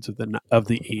rock records of the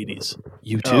 80s?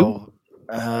 U2?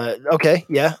 Okay,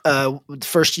 yeah.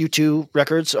 First U2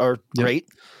 records are great.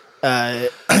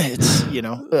 It's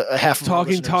a half of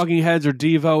Talking Heads or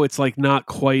Devo. It's like not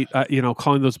quite.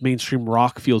 Calling those mainstream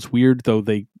rock feels weird, though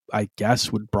they, I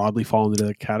guess, would broadly fall into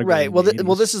the category. Right. Well,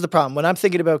 this is the problem when I'm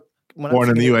thinking about Born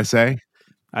in the USA.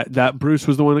 That Bruce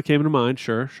was the one that came to mind.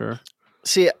 Sure.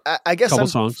 See, I guess couple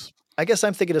songs. I guess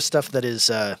I'm thinking of stuff that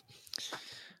is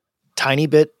tiny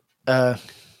bit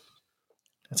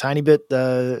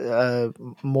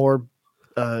more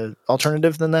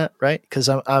alternative than that, right? Because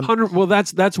I'm 100. Well,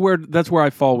 that's where I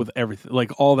fall with everything,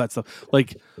 like all that stuff.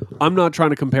 Like, I'm not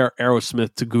trying to compare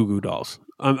Aerosmith to Goo Goo Dolls.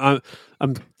 I'm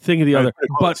thinking the other.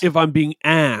 But if I'm being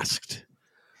asked,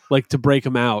 like, to break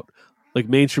them out, like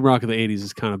mainstream rock of the 80s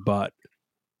is kind of butt.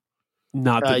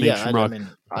 Not that mainstream rock.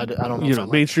 I don't know.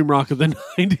 Mainstream rock of the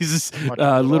 90s is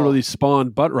literally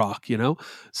spawned butt rock.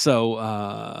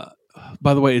 So.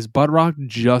 By the way, is butt rock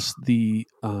just the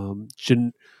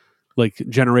generational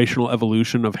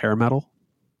evolution of hair metal?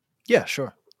 Yeah,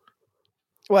 sure.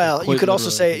 Well, you could also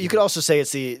say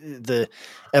it's the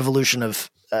evolution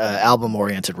of album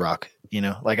oriented rock.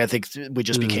 Like, I think we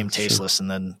just became tasteless, and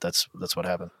then that's what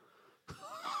happened.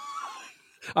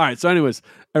 All right. So, anyways,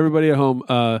 everybody at home,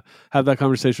 have that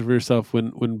conversation for yourself.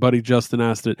 When Buddy Justin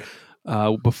asked it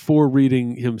before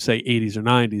reading him say 80s or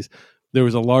 90s, there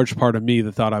was a large part of me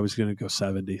that thought I was going to go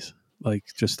 70s. Like,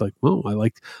 just like, well, I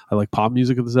like pop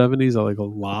music of the 70s. I like a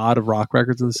lot of rock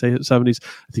records in the 70s.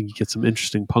 I think you get some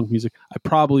interesting punk music. I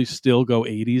probably still go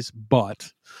 80s,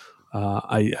 but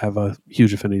I have a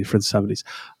huge affinity for the 70s.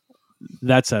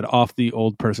 That said, off the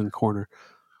old person corner,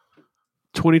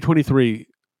 2023,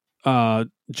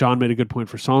 John made a good point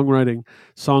for songwriting,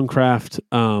 songcraft,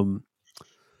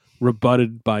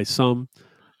 rebutted by some.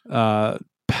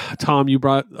 Tom, you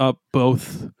brought up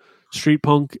both street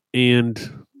punk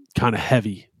and kind of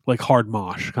heavy, like hard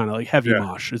mosh, kind of like heavy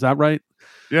mosh. Is that right?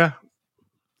 Yeah.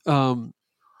 And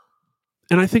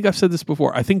I think I've said this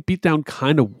before. I think Beatdown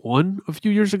kind of won a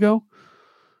few years ago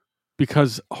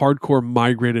because hardcore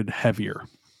migrated heavier.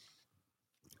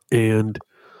 And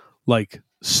like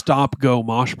stop go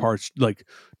mosh parts, like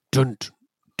dun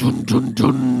dun dun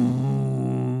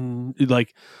dun,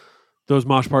 like those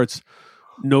mosh parts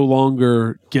no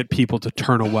longer get people to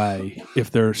turn away if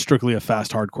they're strictly a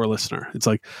fast hardcore listener. It's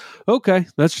like, okay,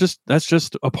 that's just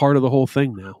a part of the whole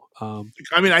thing now.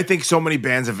 I think so many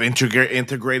bands have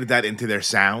integrated that into their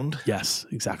sound. Yes,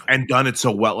 exactly, and done it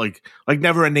so well, like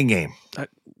Never Ending Game.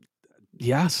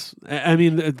 Yes, I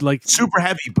mean, like super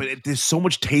heavy, but there's so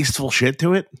much tasteful shit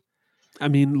to it. I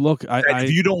mean, look,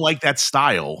 if you don't like that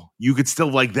style, you could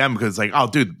still like them because, like, oh,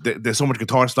 dude, there's so much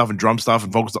guitar stuff and drum stuff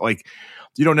and vocals. Like,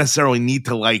 you don't necessarily need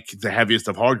to like the heaviest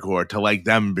of hardcore to like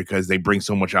them because they bring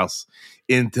so much else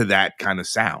into that kind of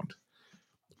sound.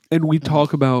 And we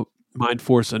talk about Mind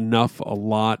Force a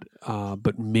lot,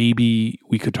 but maybe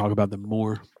we could talk about them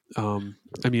more. I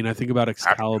mean, I think about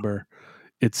Excalibur.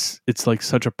 It's like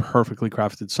such a perfectly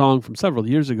crafted song from several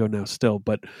years ago now still,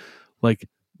 but like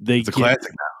it's a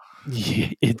classic now. Yeah,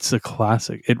 it's a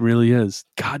classic. It really is.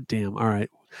 God damn. All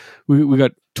right. We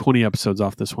got 20 episodes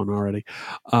off this one already.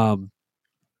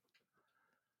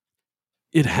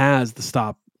 It has the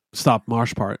stop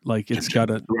marsh part. Like, it's got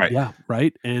a right. Yeah,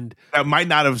 right. And that might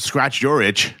not have scratched your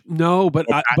itch. No, but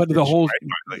the whole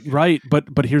right.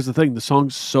 But here's the thing: the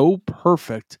song's so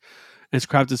perfect and it's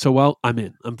crafted so well. I'm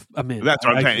in. I'm in. That's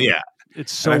what I'm saying. Yeah.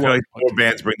 It's so. And I feel like more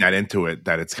bands bring that into it.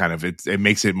 That it's kind of it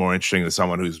makes it more interesting to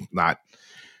someone who's not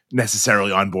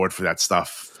necessarily on board for that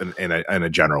stuff in a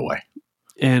general way.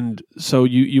 And so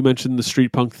you mentioned the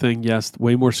street punk thing. Yes,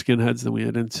 way more skinheads than we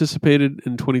had anticipated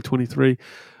in 2023.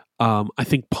 I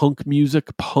think punk music,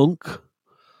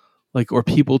 like, or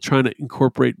people trying to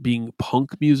incorporate being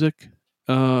punk music,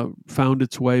 found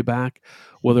its way back.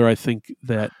 Whether I think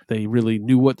that they really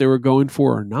knew what they were going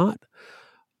for or not.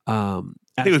 I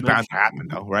think it was bound to happen,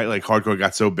 though, right? Like, hardcore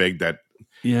got so big that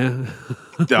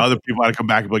the other people had to come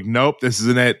back and be like, nope, this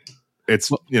isn't it.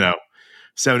 It's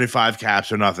 75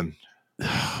 caps or nothing.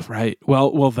 Right.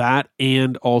 Well, that,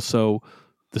 and also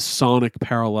the sonic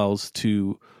parallels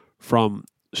from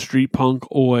street punk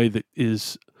oi that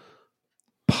is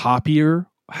poppier,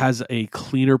 has a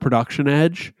cleaner production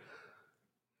edge,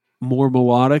 more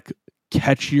melodic,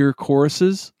 catchier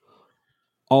choruses,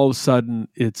 all of a sudden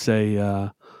it's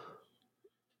I'm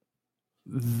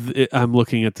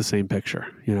looking at the same picture.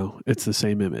 It's the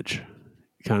same image,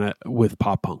 kind of with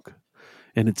pop punk,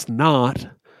 and it's not,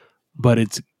 but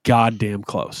it's goddamn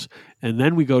close. And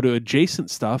then we go to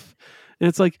adjacent stuff, and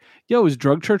it's like, yo, is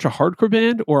Drug Church a hardcore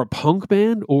band or a punk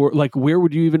band, or like where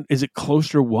would you even? Is it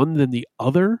closer to one than the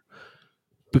other?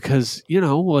 Because,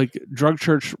 like Drug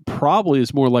Church probably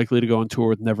is more likely to go on tour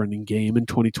with Neverending Game in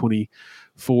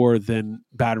 2024 than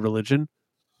Bad Religion,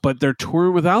 but they're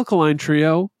touring with Alkaline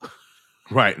Trio.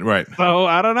 Right. So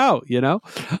I don't know,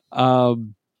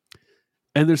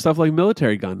 and there's stuff like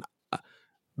Military Gun.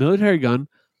 Military Gun,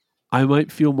 I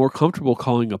might feel more comfortable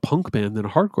calling a punk band than a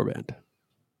hardcore band.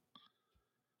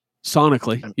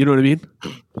 Sonically, you know what I mean?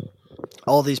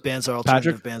 All these bands are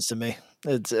alternative bands to me.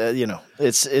 It's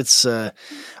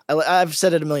I've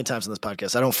said it a million times on this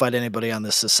podcast. I don't fight anybody on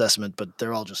this assessment, but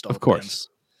they're all just all bands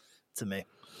to me.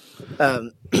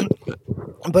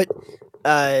 But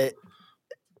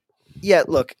yeah,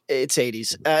 look, it's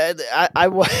 80s. I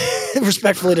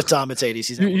respectfully to Tom, it's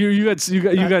 80s.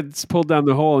 You got pulled down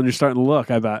the hole and you're starting to look,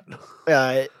 I bet.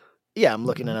 Yeah, I'm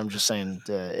looking and I'm just saying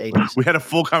 80s. We had a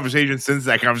full conversation since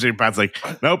that conversation. Pat's like,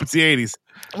 nope, it's the 80s.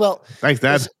 Well, thanks,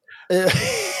 Dad.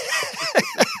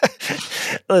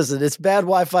 Listen, it's bad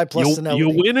Wi-Fi plus Sonelli. You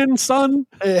winning, son?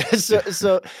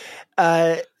 So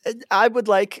I would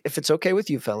like, if it's okay with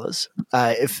you fellas,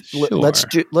 Sure.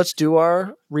 let's do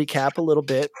our recap a little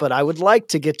bit, but I would like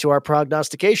to get to our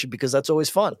prognostication because that's always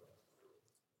fun.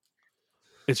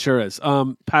 It sure is.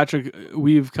 Patrick,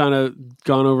 we've kind of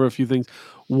gone over a few things.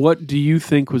 What do you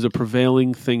think was a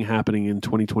prevailing thing happening in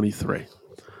 2023?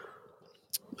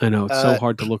 I know it's so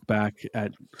hard to look back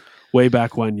at way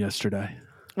back when yesterday.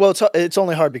 Well, it's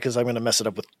only hard because I'm going to mess it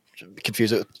up with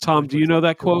confuse it. Tom, do you know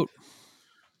that quote?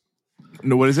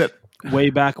 No, what is it?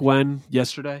 Way back when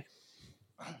yesterday?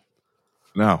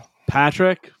 No.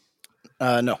 Patrick?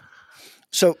 No.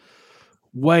 So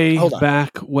way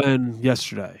back when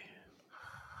yesterday.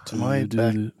 Way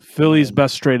back Philly's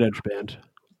best straight edge band.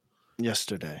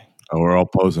 Yesterday. Oh, we're all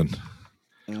posing.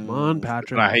 Come on,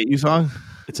 Patrick. I Hate You song?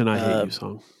 It's an I Hate You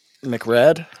song.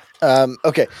 McRad.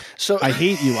 Okay. So I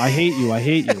hate you. I hate you. I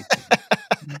hate you.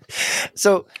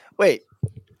 So wait.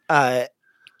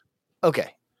 Okay.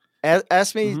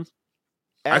 Ask me. Mm-hmm.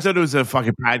 I thought it was a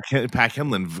fucking Pat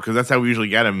Kinlan because that's how we usually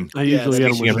get him. I usually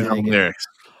get him with lyrics.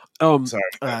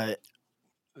 Sorry.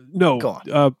 No. Go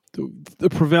on. The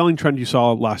prevailing trend you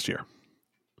saw last year,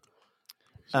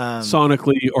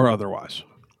 sonically or otherwise.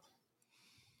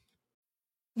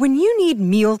 When you need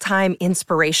mealtime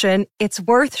inspiration, it's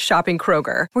worth shopping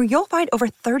Kroger, where you'll find over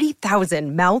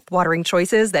 30,000 mouth-watering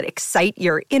choices that excite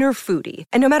your inner foodie.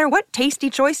 And no matter what tasty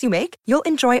choice you make, you'll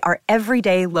enjoy our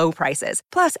everyday low prices,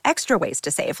 plus extra ways to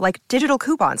save, like digital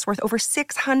coupons worth over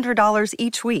 $600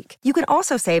 each week. You can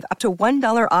also save up to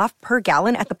 $1 off per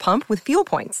gallon at the pump with fuel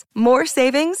points. More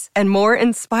savings and more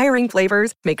inspiring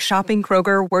flavors make shopping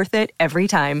Kroger worth it every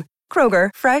time. Kroger,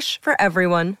 fresh for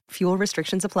everyone. Fuel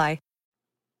restrictions apply.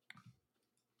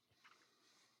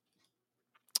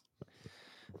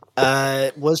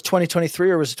 Was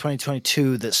 2023 or was it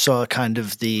 2022 that saw kind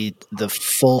of the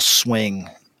full swing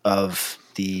of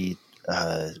the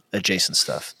adjacent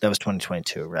stuff? That was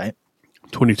 2022, right?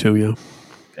 22, yeah.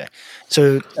 Okay.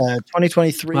 So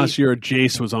 2023. Last year,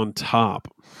 Jace was on top.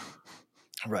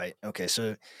 Right. Okay.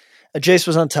 So Jace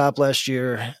was on top last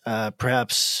year,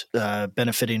 perhaps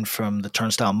benefiting from the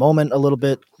turnstile moment a little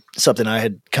bit, something I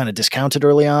had kind of discounted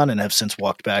early on and have since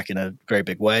walked back in a very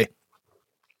big way.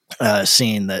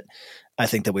 Seeing that I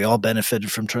think that we all benefited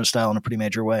from turnstile in a pretty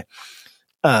major way.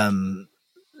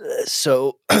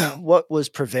 So what was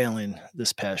prevailing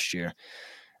this past year?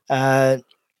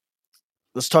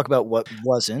 Let's talk about what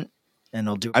wasn't, and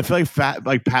I'll do. I feel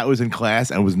like Pat was in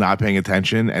class and was not paying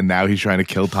attention, and now he's trying to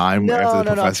kill time. No.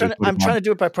 I'm trying to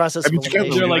do it by process of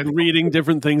elimination. You're like reading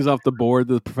different things off the board.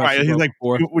 The professor, right, he's like,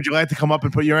 "Would you like to come up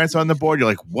and put your answer on the board?" You're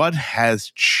like, "What has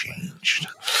changed?"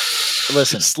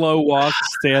 Listen, slow walk,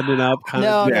 standing up.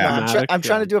 I'm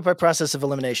trying to do it by process of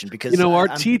elimination because our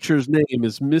teacher's name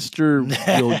is Mr.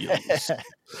 Williams.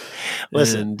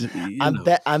 Listen,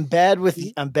 I'm bad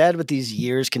with these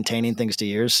years containing things to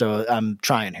years, so I'm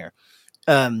trying here.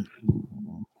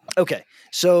 Okay,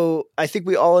 so I think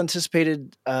we all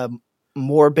anticipated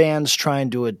more bands trying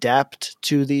to adapt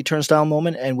to the turnstile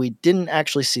moment, and we didn't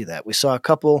actually see that. We saw a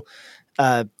couple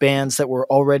bands that were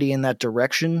already in that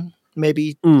direction,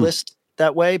 maybe list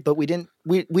that way, but we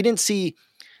didn't see.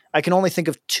 I can only think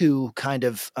of two kind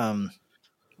of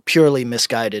purely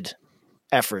misguided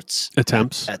attempts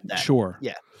at that. Sure.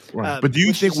 Yeah. Right. But do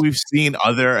you think we've seen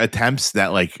other attempts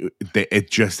that like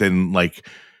it just didn't like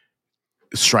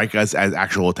strike us as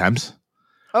actual attempts?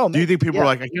 Oh, do you think people are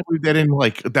like, I can't believe they didn't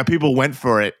like that people went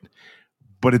for it,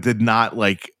 but it did not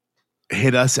like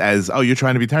hit us as, oh, you're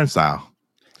trying to be Turnstile?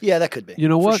 Yeah, that could be. You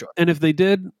know what? Sure. And if they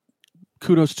did,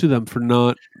 kudos to them for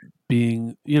not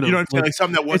being, you know like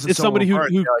something that wasn't it's somebody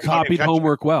who copied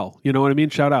homework well. You know what I mean?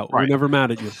 Shout out. Right. We're never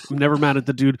mad at you. I'm never mad at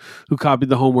the dude who copied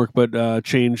the homework but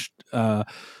changed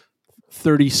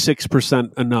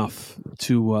 36% enough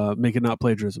to make it not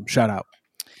plagiarism. Shout out.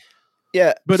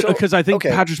 Yeah. But because I think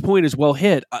Patrick's point is well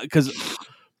hit, because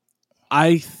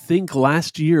I think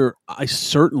last year I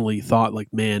certainly thought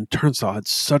like, man, Turnstile had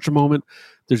such a moment.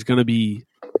 There's going to be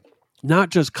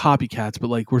not just copycats, but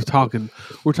like we're talking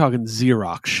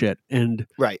Xerox shit, and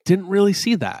didn't really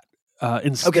see that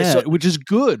instead, which is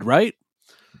good, right?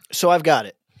 So I've got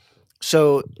it.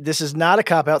 So this is not a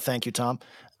cop out. Thank you, Tom.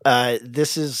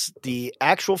 This is the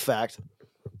actual fact.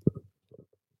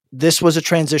 This was a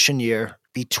transition year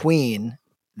between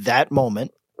that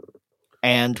moment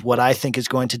and what I think is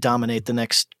going to dominate the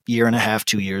next year and a half,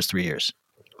 2 years, 3 years,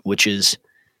 which is,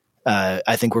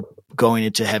 I think we're going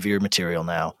into heavier material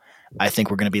now. I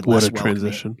think we're going to be less welcoming.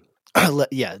 Transition.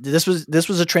 Yeah, this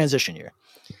was a transition year.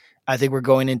 I think we're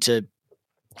going into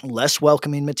less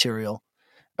welcoming material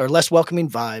or less welcoming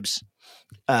vibes,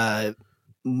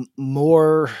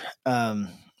 more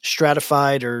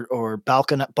stratified or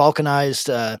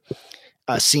balkanized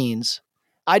scenes.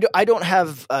 I don't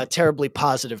have terribly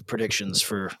positive predictions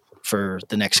for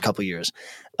the next couple years.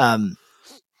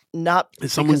 Not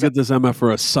Is someone get this MF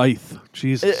for a scythe?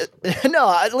 Jesus.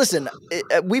 No, listen.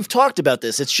 We've talked about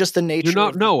this. It's just the nature.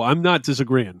 No, I'm not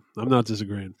disagreeing.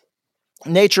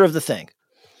 Nature of the thing.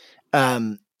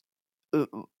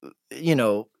 You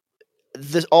know,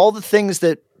 all the things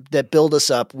that build us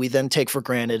up, we then take for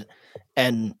granted,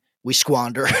 and we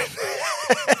squander.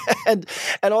 and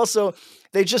also,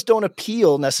 they just don't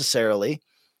appeal necessarily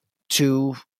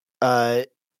to a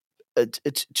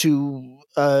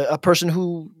person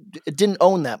who didn't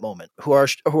own that moment, who are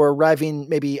arriving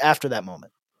maybe after that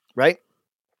moment, right?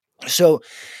 So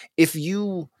if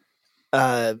you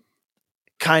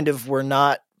kind of were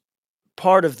not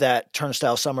part of that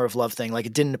Turnstile Summer of Love thing, like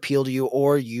it didn't appeal to you,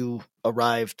 or you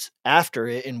arrived after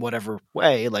it in whatever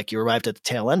way, like you arrived at the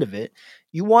tail end of it,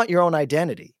 you want your own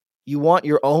identity. You want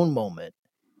your own moment.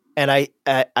 And I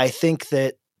think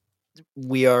that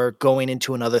we are going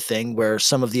into another thing where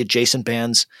some of the adjacent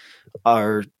bands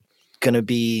are going to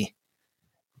be,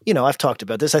 you know, I've talked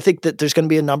about this. I think that there's going to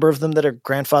be a number of them that are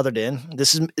grandfathered in.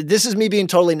 This is me being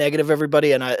totally negative,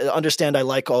 everybody. And I understand I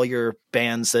like all your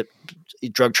bands that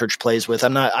Drug Church plays with.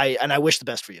 And I wish the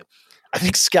best for you. I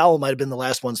think Scowl might've been the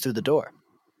last ones through the door.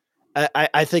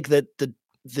 I think that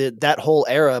that whole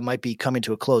era might be coming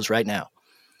to a close right now.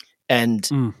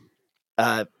 And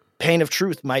Pain of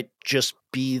Truth might just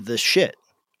be the shit.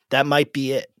 That might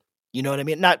be it. You know what I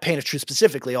mean? Not Pain of Truth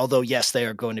specifically, although yes, they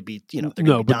are going to be, you know,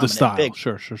 but the style, big.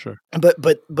 Sure. But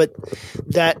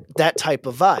that type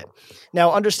of vibe.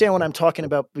 Now, understand when I'm talking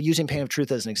about using Pain of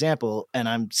Truth as an example, and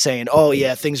I'm saying, oh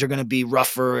yeah, things are going to be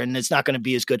rougher and it's not going to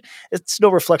be as good. It's no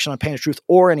reflection on Pain of Truth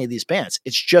or any of these bands.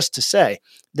 It's just to say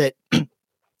that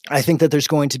I think that there's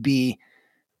going to be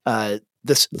the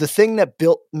thing that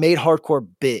made hardcore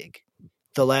big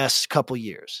the last couple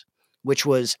years, which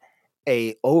was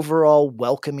a overall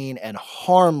welcoming and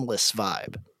harmless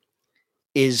vibe,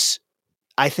 is,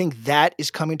 I think that is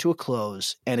coming to a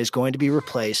close and is going to be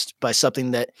replaced by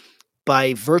something that,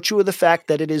 by virtue of the fact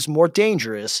that it is more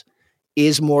dangerous,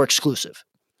 is more exclusive.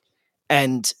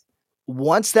 And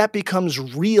once that becomes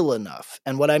real enough,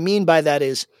 and what I mean by that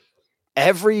is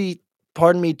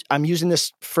pardon me, I'm using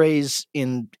this phrase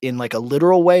in like a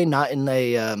literal way, not in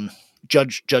a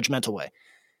judgmental way.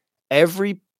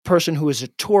 Every person who is a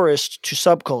tourist to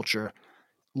subculture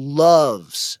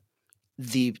loves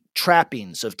the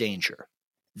trappings of danger.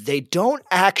 They don't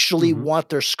actually want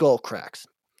their skull cracked.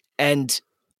 And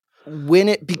when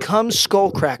it becomes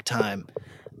skull crack time,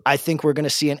 I think we're going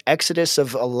to see an exodus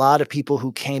of a lot of people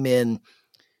who came in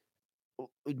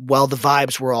while the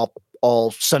vibes were all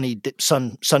sunny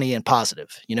and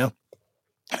positive, you know?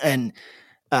 And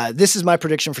this is my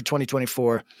prediction for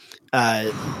 2024.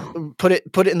 Put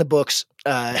it in the books.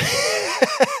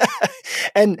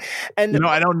 And you know,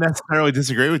 I don't necessarily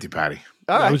disagree with you, Patty.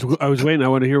 Right. I was waiting. I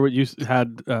want to hear what you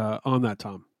had on that,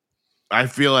 Tom. I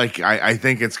feel like I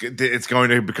think it's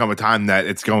going to become a time that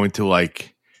it's going to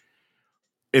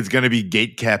be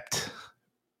gate kept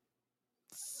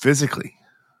physically.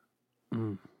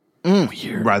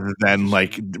 rather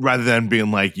than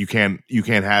being like you can't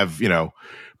have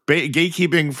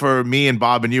gatekeeping for me and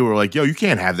Bob and you were like, yo, you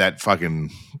can't have that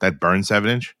burn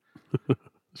 7-inch.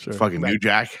 Sure. Fucking New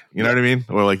Jack, you know what I mean?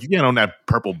 Or like you can't own that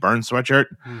purple burn sweatshirt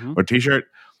or t-shirt.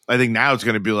 I think now it's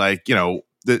going to be like,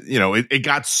 it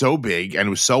got so big and it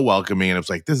was so welcoming and it was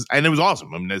like this, and it was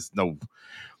awesome. I mean,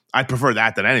 I prefer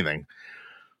that than anything.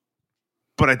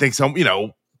 But I think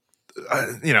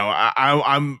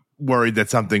I'm worried that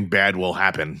something bad will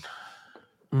happen.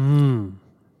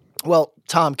 Well,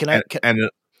 Tom, can I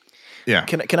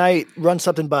run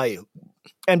something by you?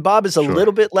 And Bob is a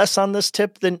little bit less on this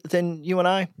tip than you and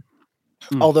I,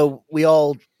 although we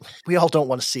all don't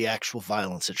want to see actual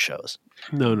violence at shows.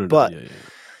 No. But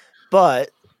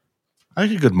I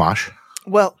think a good mosh.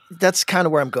 Well, that's kind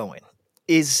of where I'm going.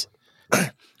 Is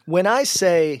when I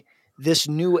say this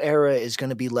new era is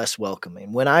going to be less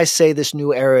welcoming, when I say this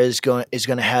new era is going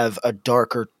to have a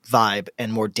darker vibe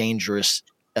and more dangerous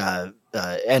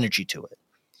energy to it,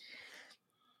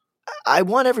 I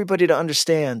want everybody to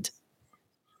understand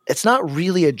it's not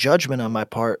really a judgment on my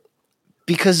part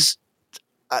because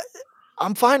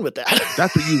I'm fine with that.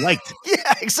 That's what you liked.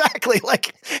 Yeah, exactly.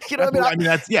 Like, you know what I mean?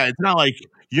 It's not like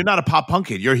you're not a pop punk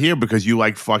kid. You're here because you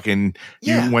like fucking,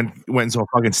 you went and saw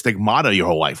fucking Stigmata your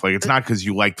whole life. Like, it's not because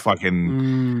you liked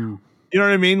fucking, you know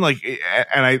what I mean? Like,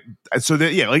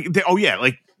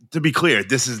 to be clear,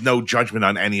 this is no judgment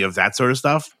on any of that sort of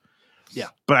stuff. Yeah.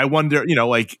 But I wonder,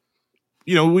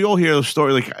 we all hear those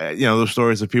stories, those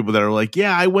stories of people that are like,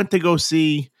 yeah, I went to go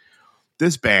see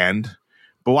this band,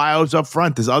 but while I was up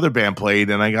front, this other band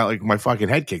played and I got like my fucking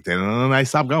head kicked in and then I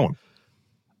stopped going.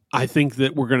 I think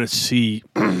that we're going to see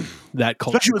that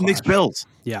culture, especially with Nick's Bills.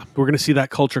 Yeah, we're going to see that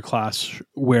culture class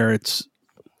where it's,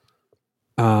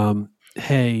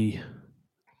 hey,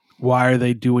 why are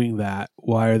they doing that?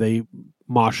 Why are they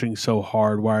moshing so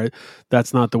hard?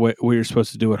 That's not the way you're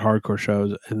supposed to do at hardcore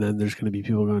shows. And then there's going to be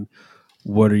people going,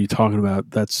 what are you talking about?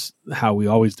 That's how we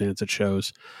always dance at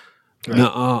shows.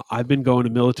 Right. I've been going to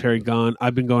Military Gun.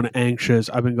 I've been going to Anxious.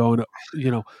 I've been going to,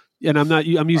 and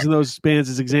I'm using those bands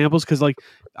as examples because like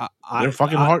they're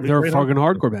fucking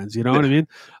hardcore bands. You know what I mean?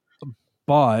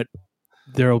 But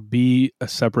there'll be a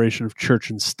separation of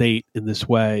church and state in this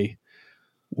way,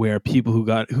 where people who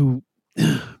I'm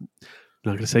not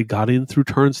going to say got in through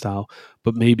Turnstile,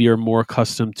 but maybe are more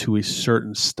accustomed to a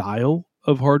certain style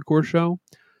of hardcore show,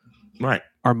 right?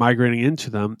 Are migrating into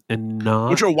them and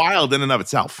not, which are wild in and of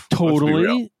itself.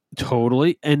 Totally,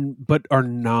 but are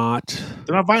not.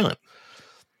 They're not violent.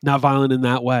 Not violent in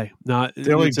that way.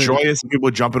 They're like joyous and people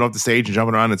jumping off the stage and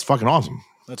jumping around. It's fucking awesome.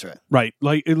 That's right. Right.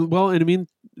 Like, and I mean,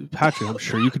 Patrick, I'm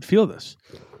sure you could feel this.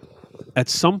 At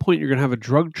some point, you're going to have a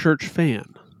Drug Church fan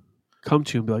come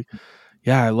to you and be like,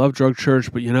 yeah, I love Drug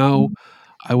Church, but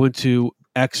I went to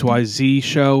XYZ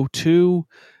show too,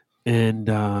 and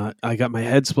I got my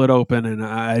head split open, and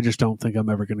I just don't think I'm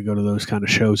ever going to go to those kind of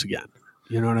shows again.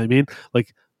 You know what I mean?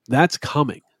 Like, that's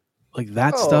coming. Like,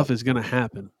 that stuff is going to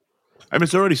happen. I mean,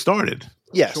 it's already started.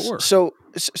 Yes. Sure. So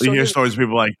you hear stories of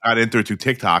people like got into it through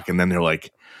TikTok, and then they're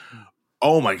like,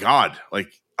 "Oh my god!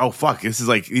 Like, oh fuck! This is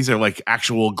like these are like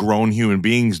actual grown human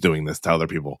beings doing this to other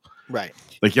people." Right.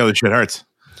 Like, this shit hurts.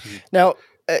 Now,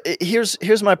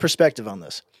 here's my perspective on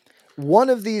this. One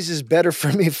of these is better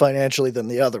for me financially than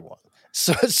the other one.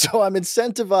 So I'm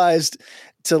incentivized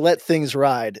to let things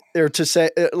ride, or to say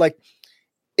like.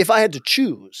 If I had to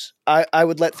choose, I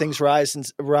would let things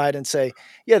ride and say,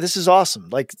 yeah, this is awesome.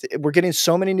 Like, we're getting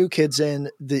so many new kids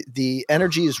in. The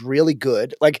energy is really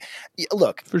good. Like,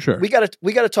 look, for sure, we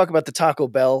gotta talk about the Taco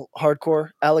Bell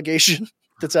hardcore allegation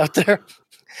that's out there.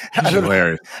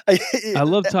 Hilarious. I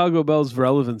love Taco Bell's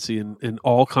relevancy in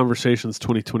all conversations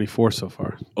 2024 so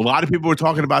far. A lot of people were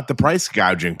talking about the price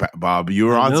gouging, Bob. You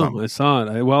were on something. I saw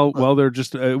it. They're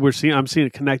just I'm seeing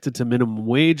it connected to minimum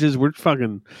wages. We're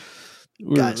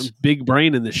big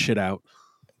braining this shit out.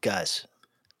 Guys,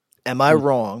 am I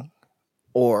wrong?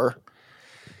 Or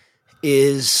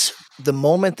is the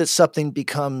moment that something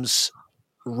becomes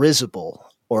risible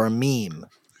or a meme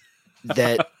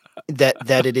that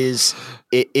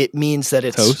it means that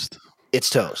it's toast?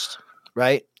 It's toast,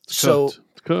 right? It's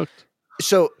cooked.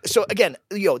 So again,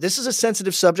 this is a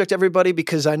sensitive subject, everybody,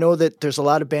 because I know that there's a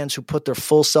lot of bands who put their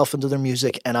full self into their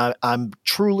music, and I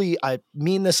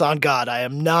mean this on God. I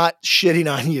am not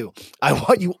shitting on you. I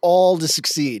want you all to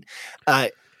succeed.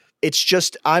 It's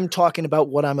just I'm talking about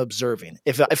what I'm observing.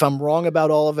 If I'm wrong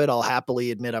about all of it, I'll happily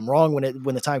admit I'm wrong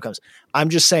when the time comes. I'm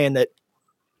just saying that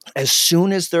as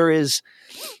soon as there is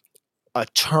a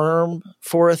term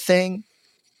for a thing,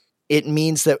 it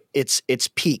means that it's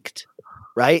peaked,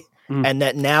 right? and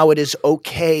that now it is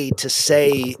okay to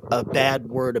say a bad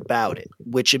word about it,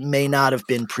 which it may not have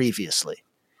been previously.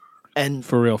 And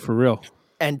for real.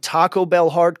 And Taco Bell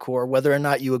hardcore, whether or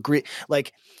not you agree,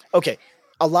 like, okay,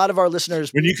 a lot of our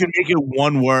listeners, when you can make it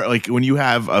one word, like when you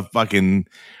have a fucking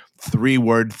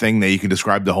 3-word thing that you can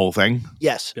describe the whole thing.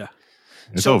 Yes. Yeah.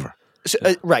 It's over.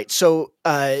 So, right. So,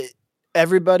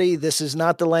 everybody, this is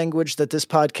not the language that this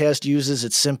podcast uses.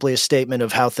 It's simply a statement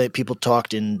of how people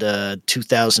talked in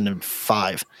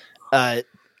 2005.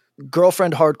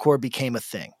 Girlfriend hardcore became a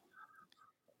thing.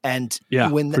 And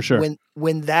for sure.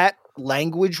 when that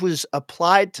language was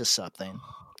applied to something,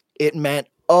 it meant,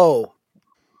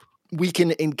 we can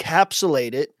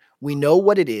encapsulate it. We know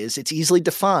what it is. It's easily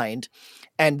defined.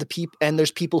 And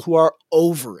there's people who are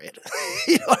over it.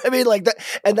 You know what I mean? Like that.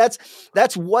 And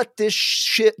that's what this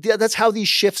shit, that's how these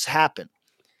shifts happen.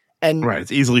 And right.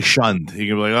 It's easily shunned. You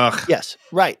can be like, ugh. Yes.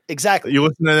 Right. Exactly. You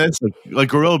listen to this, like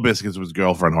Gorilla Biscuits was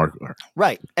girlfriend hardcore.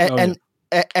 Right. And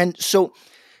so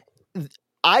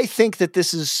I think that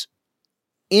this is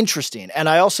interesting. And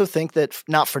I also think that,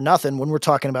 not for nothing, when we're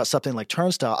talking about something like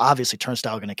Turnstile, obviously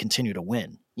Turnstile are going to continue to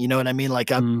win. You know what I mean? Like,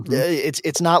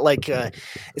 it's not like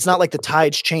the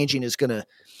tides changing is going to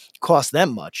cost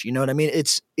them much. You know what I mean?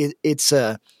 It's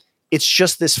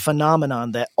just this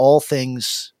phenomenon that all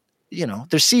things, you know,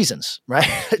 there's seasons, right?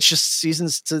 It's just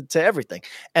seasons to everything.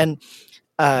 And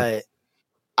I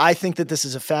think that this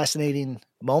is a fascinating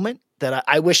moment that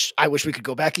I wish we could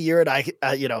go back a year and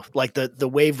like the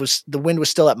wind was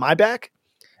still at my back.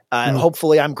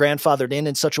 Hopefully I'm grandfathered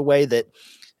in such a way that,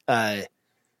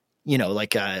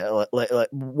 like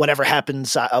whatever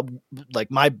happens, like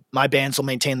my bands will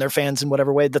maintain their fans in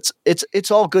whatever way.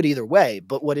 It's all good either way.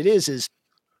 But what it is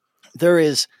there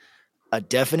is a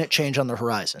definite change on the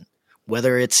horizon,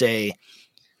 whether it's a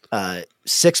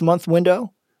 6-month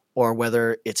window or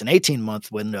whether it's an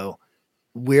 18-month window.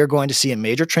 We're going to see a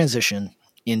major transition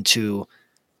into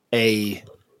a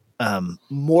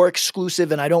more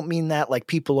exclusive, and I don't mean that like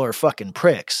people are fucking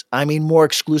pricks. I mean more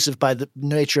exclusive by the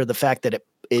nature of the fact that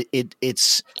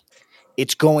it's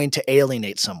going to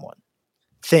alienate someone.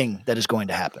 Thing that is going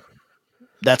to happen.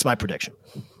 That's my prediction.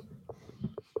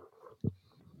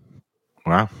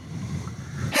 Wow.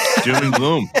 Doom and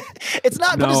gloom. It's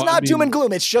not, but it's not doom and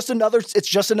gloom. It's just another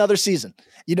season.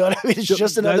 You know what I mean? It's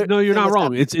just another. No, you're not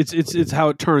wrong. It's how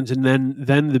it turns, and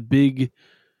then the big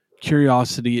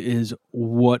curiosity is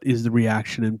what is the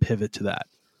reaction and pivot to that.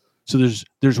 So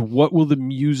there's what will the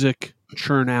music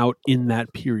churn out in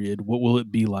that period? What will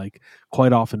it be like?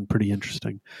 Quite often, pretty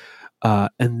interesting.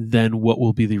 And then what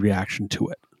will be the reaction to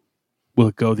it? Will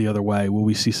it go the other way? Will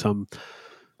we see some?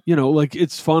 You know, like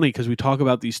it's funny because we talk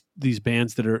about these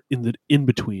bands that are in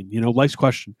between. You know, Life's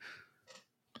Question.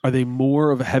 Are they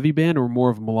more of a heavy band or more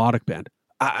of a melodic band?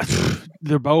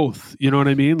 They're both. You know what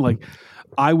I mean? Like,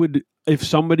 I would, if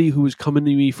somebody who was coming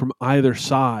to me from either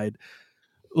side,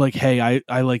 like, hey,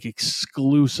 I like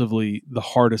exclusively the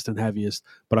hardest and heaviest,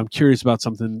 but I'm curious about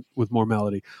something with more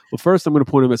melody. Well, first I'm going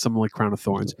to point them at something like Crown of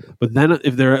Thorns. But then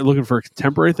if they're looking for a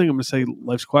contemporary thing, I'm going to say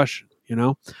Life's Question, you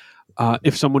know?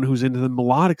 If someone who's into the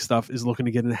melodic stuff is looking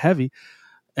to get into heavy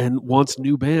and wants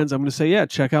new bands, I'm going to say, yeah,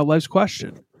 check out Life's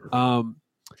Question.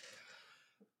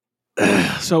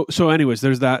 So anyways,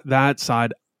 there's that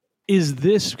side. Is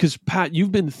this, because Pat,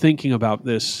 you've been thinking about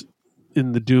this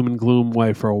in the doom and gloom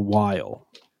way for a while.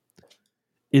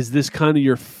 Is this kind of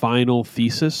your final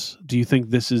thesis? Do you think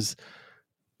this is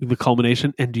the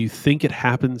culmination? And do you think it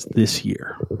happens this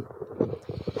year?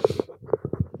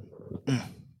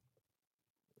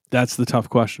 That's the tough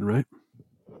question, right?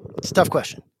 It's a tough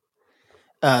question.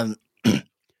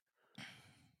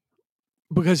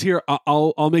 Because here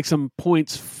I'll make some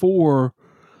points for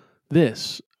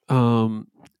this. And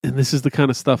this is the kind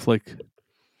of stuff like,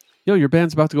 your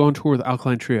band's about to go on tour with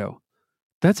Alkaline Trio.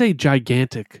 That's a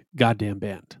gigantic goddamn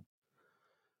band.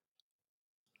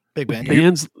 Big band.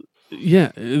 Bands,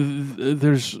 yeah.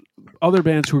 There's other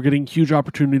bands who are getting huge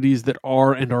opportunities that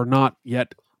are and are not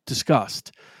yet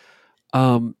discussed.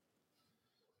 Does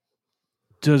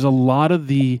a lot of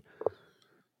the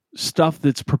stuff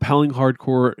that's propelling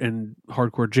hardcore and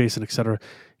hardcore adjacent, et cetera,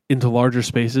 into larger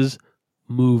spaces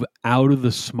move out of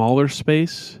the smaller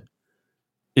space,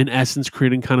 in essence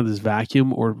creating kind of this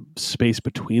vacuum or space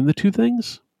between the two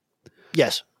things?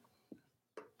 Yes.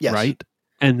 Right?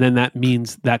 And then that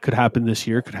means that could happen this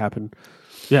year, could happen.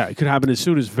 Yeah, it could happen as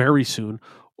soon as very soon.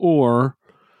 Or,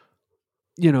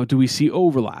 do we see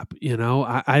overlap?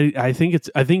 I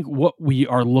think what we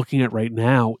are looking at right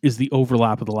now is the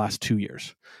overlap of the last 2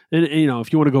 years. And,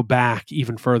 if you want to go back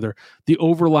even further, the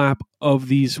overlap of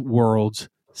these worlds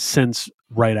since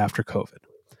right after COVID.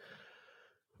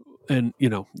 and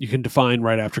you can define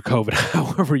right after COVID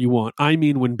however you want. I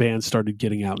mean, when bands started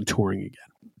getting out and touring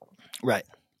again. Right.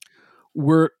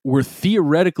 We're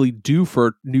theoretically due for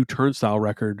a new Turnstile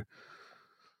record.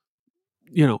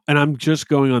 And I'm just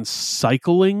going on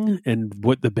cycling and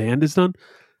what the band has done.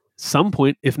 Some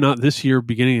point, if not this year,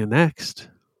 beginning of next.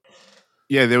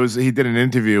 Yeah, he did an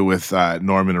interview with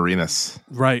Norman Arenas.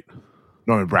 Right.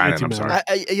 Norman Brannon, I'm sorry.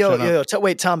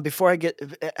 Wait, Tom, before I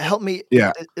help me.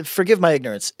 Yeah. Forgive my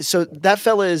ignorance. So that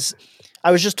fella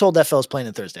I was just told that fella's playing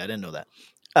on Thursday. I didn't know that.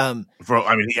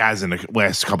 He has in the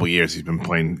last couple of years, he's been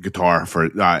playing guitar for,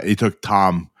 he took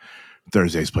Tom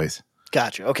Thursday's place.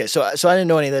 Gotcha. Okay. So I didn't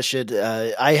know any of that shit.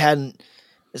 I hadn't,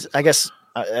 I guess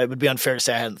it would be unfair to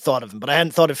say I hadn't thought of him, but I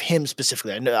hadn't thought of him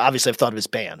specifically. I know, obviously I've thought of his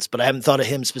bands, but I haven't thought of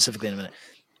him specifically in a minute.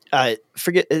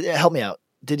 Help me out.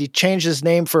 Did he change his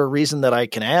name for a reason that I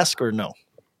can ask or no?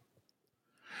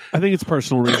 I think it's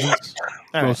personal reasons,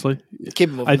 mostly. Right. Keep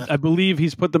it moving. I believe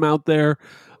he's put them out there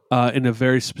in a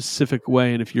very specific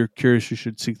way, and if you're curious, you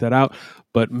should seek that out.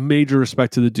 But major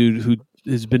respect to the dude who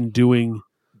has been doing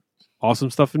awesome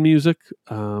stuff in music,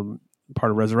 part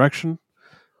of Resurrection,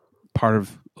 part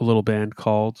of a little band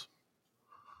called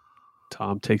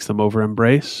Tom Takes Them Over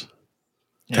Embrace.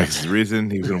 Texas Reason,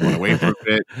 he was going to want to wait for a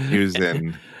bit. He was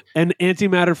in... And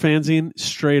Antimatter Fanzine,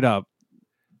 straight up,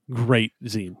 great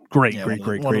zine. Great one of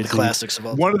the zine. classics of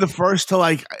all time. One of the first to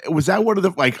was that one of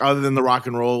the other than the rock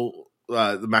and roll,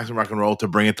 the Maximum Rock and Roll, to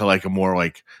bring it to a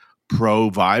more pro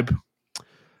vibe?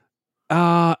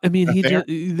 I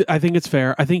think it's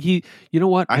fair. I think you know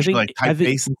what? Actually, I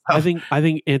think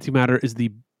Antimatter is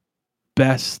the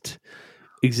best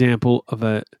example of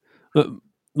a.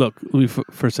 Look, let me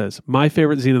first says my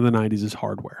favorite zine of the '90s is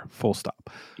Hardware. Full stop.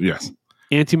 Yes.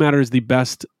 Antimatter is the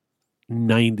best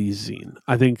 90s zine.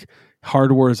 I think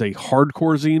Hardware is a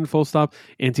hardcore zine, full stop.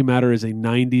 Antimatter is a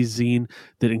 90s zine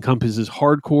that encompasses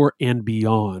hardcore and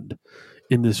beyond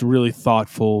in this really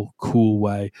thoughtful, cool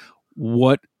way.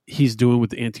 What he's doing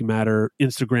with the Antimatter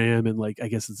Instagram and I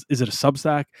guess is it a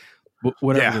Substack?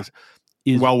 Whatever it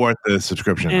is well worth the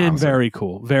subscription. And honestly. Very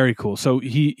cool. Very cool. So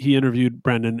he interviewed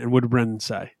Brendan, and what did Brendan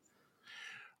say?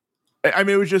 I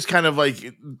mean, it was just kind of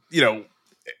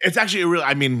it's actually a real,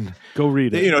 go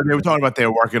read it. They were talking about they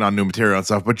were working on new material and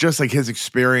stuff, but just his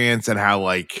experience and how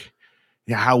it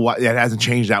hasn't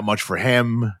changed that much for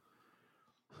him,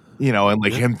 and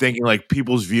him thinking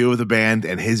people's view of the band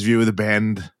and his view of the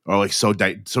band are so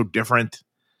different.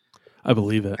 I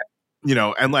believe it.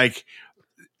 And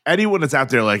anyone that's out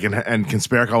there and can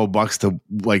spare a couple bucks to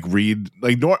read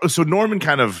so Norman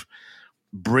kind of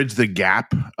bridged the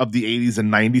gap of the 80s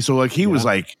and 90s. So he was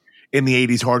in the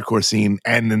 80s hardcore scene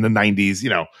and in the 90s,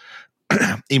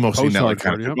 emo scene that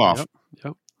kind of took off.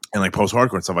 Yep. And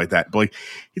post-hardcore and stuff like that. But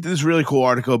he did this really cool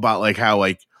article about how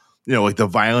the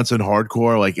violence in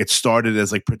hardcore, it started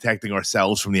as protecting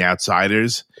ourselves from the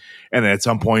outsiders, and then at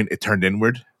some point it turned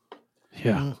inward.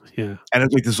 Yeah. Yeah. And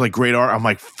it's this great art.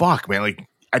 I'm fuck, man.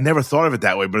 I never thought of it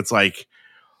that way, but it's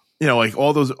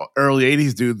all those early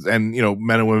 80s dudes and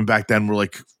men and women back then were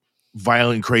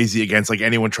violent and crazy against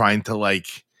anyone trying to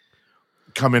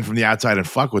come in from the outside and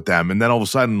fuck with them. And then all of a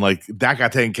sudden that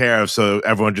got taken care of, so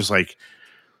everyone just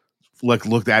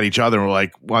looked at each other and were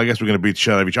well, I guess we're gonna beat the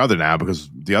shit out of each other now because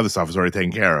the other stuff is already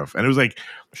taken care of. And it was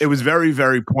it was very,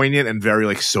 very poignant and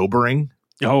very sobering.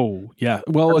 Oh yeah.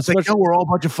 Well, it's we're all a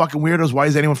bunch of fucking weirdos. Why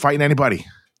is anyone fighting anybody?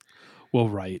 Well,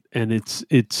 right. And it's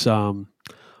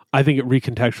I think it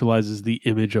recontextualizes the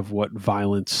image of what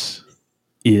violence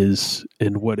is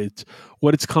and what its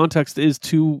context is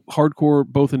to hardcore,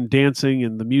 both in dancing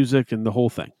and the music and the whole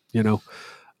thing.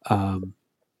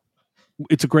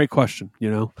 It's a great question.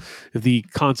 If the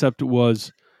concept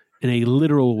was in a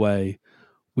literal way,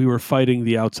 we were fighting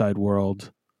the outside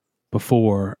world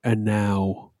before, and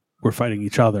now we're fighting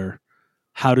each other.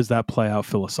 How does that play out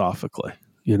philosophically?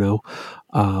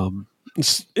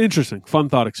 It's interesting, fun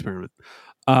thought experiment.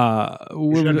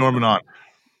 Norman on.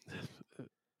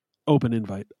 Open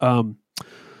invite.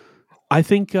 I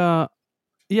think, I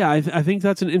think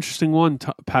that's an interesting one,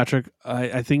 Patrick.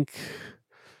 I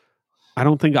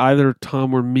don't think either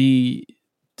Tom or me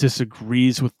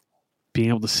disagrees with being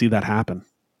able to see that happen.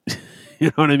 You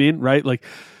know what I mean? Right?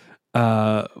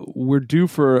 We're due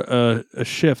for a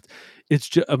shift. It's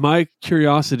just, my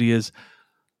curiosity is,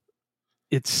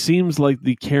 it seems like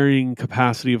the carrying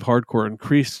capacity of hardcore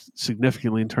increased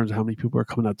significantly in terms of how many people are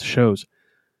coming out to shows.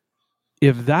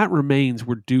 If that remains,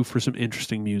 we're due for some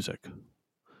interesting music,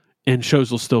 and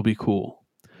shows will still be cool.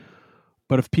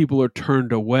 But if people are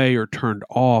turned away or turned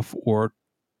off or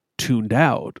tuned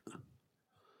out,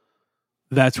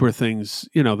 that's where things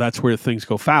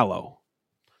go fallow.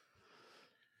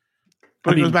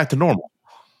 But it goes back to normal.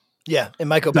 Yeah, it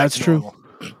might go back to normal.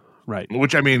 Right.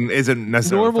 Which, I mean, isn't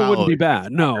necessarily normal. Wouldn't be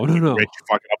bad. No. Rich,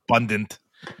 fucking abundant.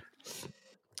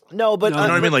 No, but you know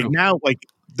what I mean? Like now, like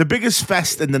the biggest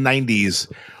fest in the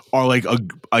 90s are like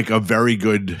a very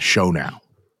good show now.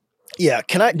 Yeah.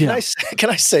 Can I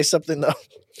say something though?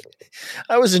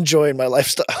 I was enjoying my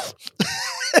lifestyle.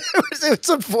 It's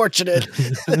unfortunate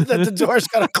that the doors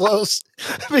got to close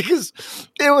because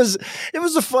it was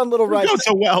a fun little ride. It goes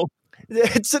so well.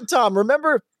 It's Tom.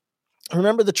 Remember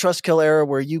the Trust Kill era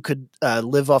where you could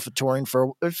live off of touring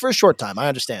for a short time. I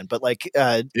understand, but like,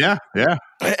 yeah.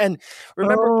 And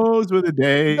remember, those were the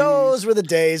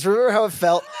days. Remember how it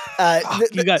felt.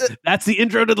 That's the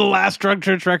intro to the last Drug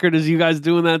Church record. Is you guys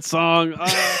doing that song?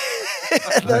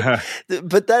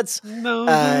 But that's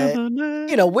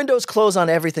windows close on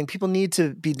everything. People need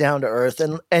to be down to earth,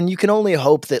 and you can only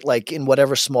hope that, like, in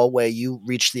whatever small way you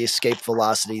reach the escape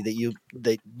velocity, that you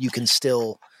can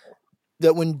still,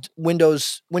 that when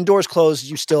doors close,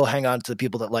 you still hang on to the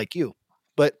people that like you.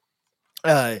 But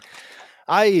let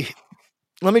me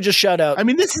just shout out. I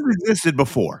mean, this has existed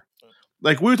before.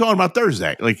 Like we were talking about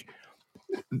Thursday. Like,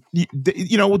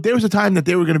 there was a time that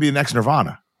they were going to be the next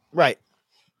Nirvana. Right.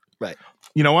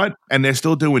 You know what? And they're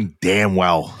still doing damn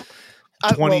well.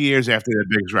 20 years after their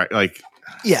biggest record. Like,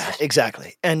 yeah,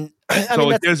 exactly. And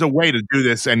there's a way to do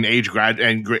this and age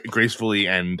gracefully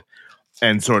and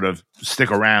sort of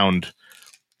stick around,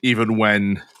 even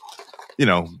when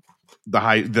the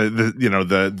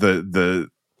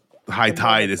high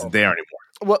tide isn't there anymore.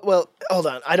 Well, hold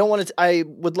on. I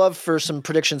would love for some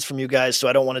predictions from you guys, so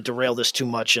I don't want to derail this too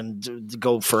much and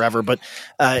go forever. But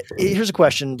here's a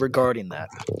question regarding that.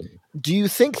 Do you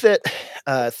think that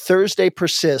Thursday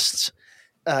persists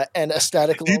and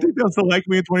Ecstatic? Do you think they'll still like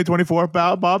me in 2024,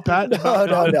 Bob, Pat?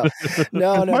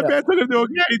 No. My band's going to do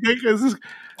okay.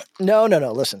 No.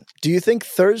 Listen, do you think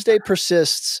Thursday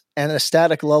persists and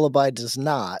Ecstatic Lullaby does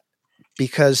not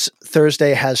because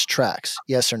Thursday has tracks?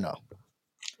 Yes or no?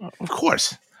 Of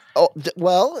course. Oh,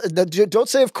 well, don't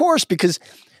say of course, because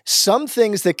some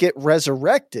things that get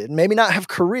resurrected maybe not have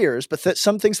careers, but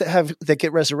some things that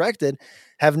get resurrected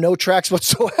have no tracks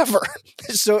whatsoever.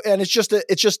 So, and it's just a.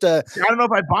 I don't know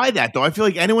if I buy that though. I feel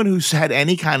like anyone who's had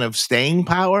any kind of staying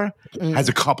power has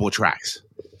a couple of tracks.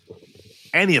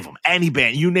 Any of them, any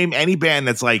band, you name any band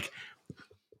that's like.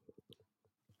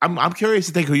 I'm curious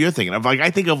to think who you're thinking of. Like, I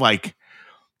think of like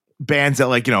bands that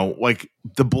like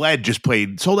The Bled just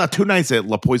sold out 2 nights at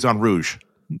La Poison Rouge.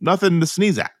 Nothing to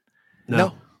sneeze at.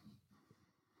 No.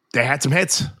 They had some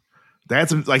hits. They had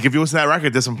some, like, if you listen to that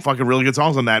record, there's some fucking really good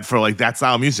songs on that for like that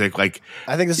style of music. Like,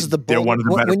 I think this is the bold. One of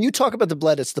the better. When you talk about The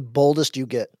Bled, it's the boldest you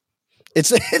get. It's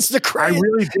the crazy. I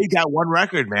really dig that one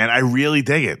record, man. I really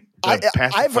dig it.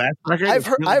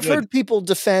 I've heard people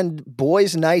defend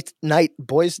Boys Night Out.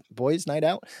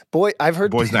 I've heard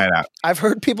Boys Night Out. I've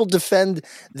heard people defend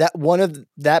that one of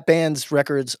that band's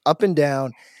records up and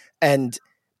down, and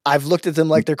I've looked at them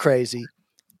like they're crazy.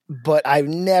 But I've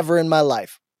never in my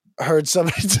life heard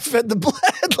somebody defend The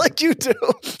Bled like you do.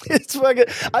 It's fucking.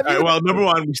 Well, number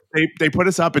one, they put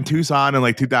us up in Tucson in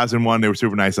like 2001. They were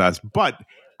super nice to us, but.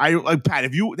 Pat,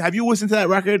 have you listened to that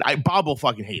record? Bob will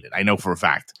fucking hate it. I know for a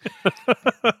fact.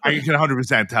 I can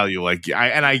 100% tell you. Like,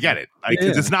 I get it.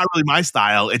 Because it's not really my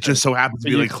style. It just so happens to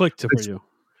be like clicked for you.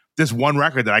 This one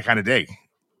record that I kind of dig.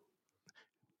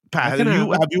 Pat, have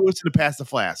you listened to Pass the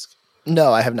Flask?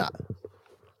 No, I have not.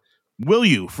 Will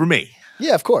you? For me?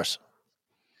 Yeah, of course.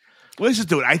 Let's just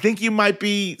do it. I think you might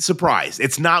be surprised.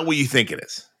 It's not what you think it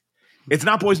is. It's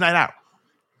not Boys Night Out.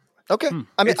 Okay.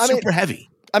 It's super heavy.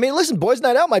 I mean, listen, Boys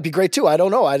Night Out might be great too. I don't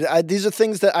know. These are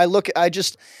things that I look. I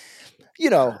just,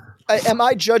 am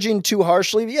I judging too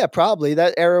harshly? Yeah, probably.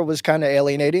 That era was kind of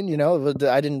alienating.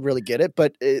 I didn't really get it,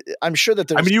 but I'm sure that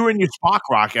there's. I mean, you were in your Spock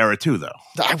rock era too, though.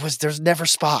 There's never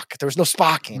Spock. There was no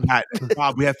Spocking.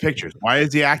 Bob, we have pictures. Why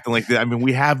is he acting like that? I mean,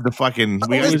 we have the fucking.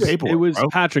 We got your paperwork. It was bro.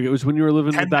 Patrick. It was when you were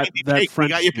living with that French. We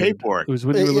got your paperwork. It was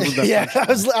when you were living with that. Yeah,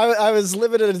 I was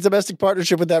living in a domestic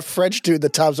partnership with that French dude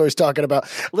that Tom's always talking about.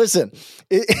 Listen,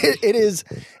 it's.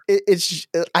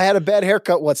 I had a bad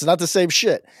haircut once. It's not the same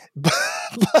shit, but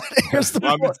here's the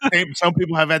point. Some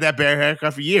people have had that bad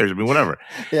haircut for years. I mean, whatever.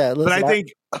 Yeah, listen, but I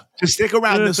think to stick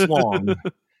around this long,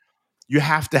 you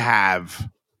have to have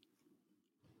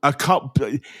a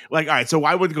couple. Like, all right. So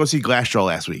I went to go see Glassjaw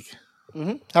last week.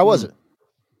 Mm-hmm. How was it?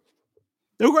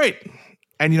 They were great.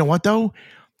 And you know what though?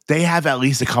 They have at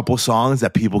least a couple songs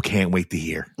that people can't wait to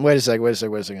hear. Wait a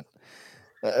second.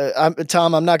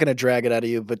 Tom, I'm not going to drag it out of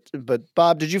you, but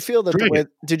Bob, did you feel that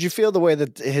the way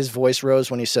that his voice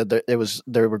rose when he said that they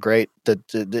were great? That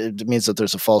it means that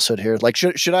there's a falsehood here. Like,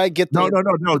 should I get no?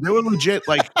 They were legit,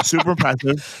 like super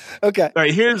impressive. Okay, all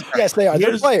right. Yes, they are.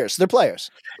 They're players. They're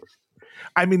players.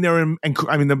 I mean,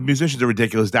 the musicians are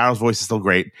ridiculous. Daryl's voice is still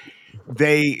great.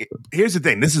 Here's the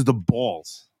thing. This is the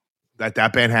balls that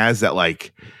band has. That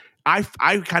like, I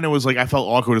kind of was like, I felt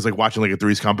awkward as like watching like a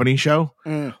Three's Company show.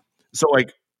 So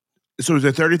it was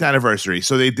their 30th anniversary.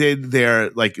 So they did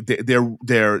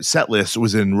their set list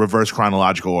was in reverse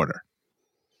chronological order.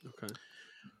 Okay.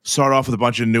 Start off with a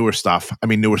bunch of newer stuff. I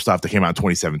mean, newer stuff that came out in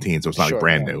 2017, so it's not like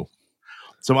brand new.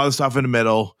 Some other stuff in the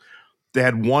middle. They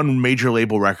had one major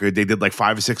label record. They did like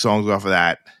 5 or 6 songs off of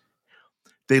that.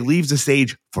 They leave the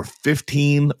stage for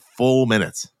 15 full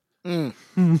minutes. And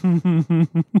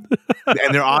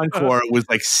their encore was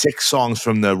like 6 songs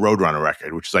from the Roadrunner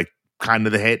record, which is like kind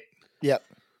of the hit. Yep.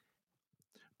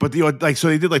 But so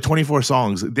they did like 24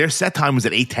 songs. Their set time was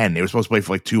at 8:10. They were supposed to play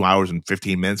for like 2 hours and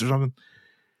 15 minutes or something.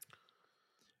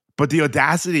 But the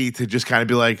audacity to just kind of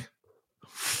be like,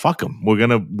 fuck them. We're going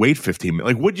to wait 15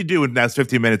 minutes. Like, what'd you do in that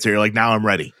 15 minutes here? You're like, now I'm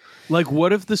ready. Like,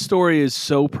 what if the story is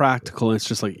so practical and it's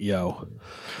just like, yo,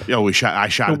 I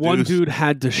shot the one dude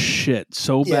had to shit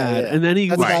so bad. And then he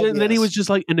was just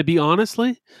like, and to be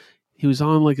honestly, he was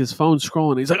on like his phone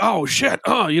scrolling. He's like, oh shit.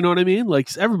 Oh, you know what I mean?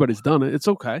 Like, everybody's done it. It's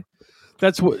okay.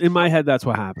 That's what, in my head, that's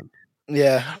what happened.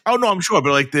 Yeah. Oh no, I'm sure.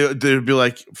 But like, there'd be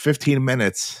like 15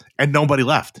 minutes and nobody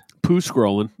left. Poo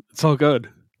scrolling. It's all good.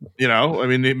 You know, I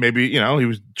mean, maybe, he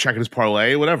was checking his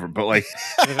parlay or whatever, but like,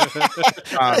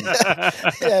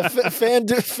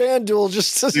 FanDuel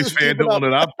just he's FanDueling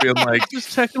it up, being like,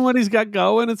 just checking what he's got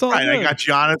going. It's all right. good. I got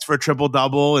Giannis for a triple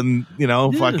double, and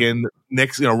fucking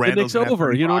Knicks. Randall's Nick's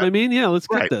over. You know what I mean? Yeah, let's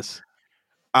get this.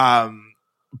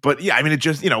 But yeah, I mean, it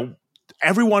just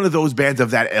every one of those bands of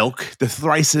that ilk, the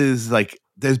Thrices, like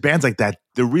there's bands like that.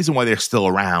 The reason why they're still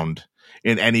around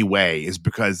in any way is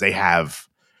because they have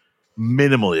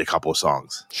minimally a couple of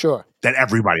songs that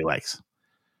everybody likes.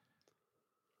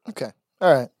 Okay.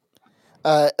 All right.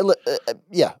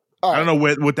 Yeah. All right. I don't know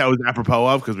what that was apropos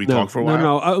of because we talked for a while.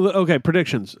 No. Okay.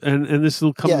 Predictions. And this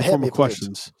will come in the form of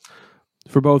questions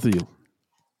for both of you.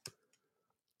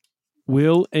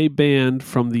 Will a band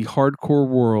from the hardcore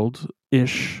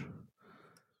world-ish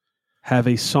have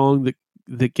a song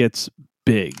that gets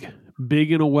big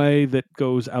in a way that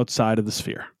goes outside of the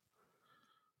sphere?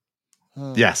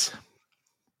 Yes.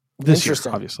 This year,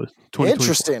 obviously.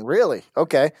 Interesting, really?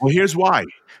 Okay. Well, here's why.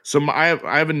 So I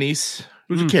have a niece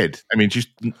who's a kid. I mean, she's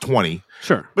 20.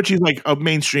 Sure. But she's like a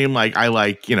mainstream, like I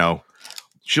like,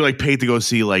 she like paid to go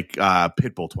see like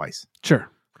Pitbull twice. Sure.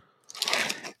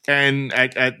 And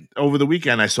at over the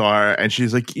weekend I saw her and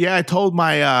she's like, yeah, I told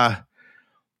my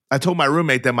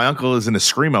roommate that my uncle is in a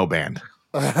screamo band.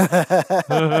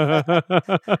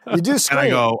 You do scream. And I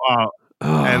go,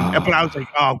 but I was like,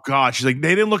 oh God. She's like,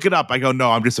 they didn't look it up. I go,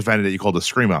 no, I'm just offended that you called it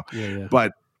screamo. Yeah.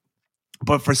 But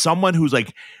for someone who's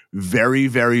like very,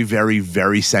 very, very,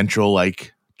 very central,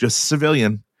 like just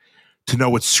civilian, to know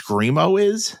what screamo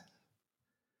is,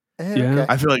 yeah,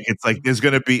 I feel like it's like there's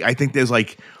gonna be. I think there's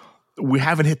like we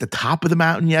haven't hit the top of the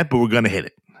mountain yet, but we're gonna hit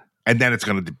it, and then it's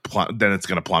gonna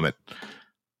plummet.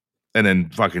 And then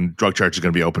fucking Drug Church is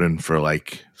going to be opening for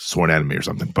like Sworn Enemy or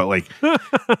something. But like,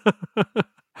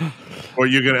 or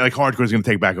you're going to like hardcore is going to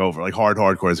take back over. Like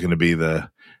hardcore is going to be the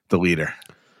leader.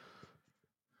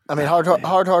 I mean,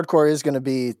 hardcore is going to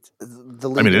be the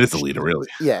leader. I mean, it is the leader, really.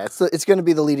 Yeah, it's going to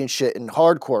be the leading shit in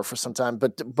hardcore for some time.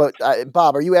 But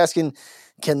Bob, are you asking,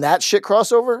 can that shit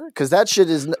cross over? Because that shit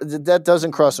that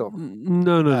doesn't cross over.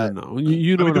 No.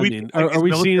 You know what I mean? Are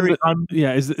we seeing?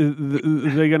 Is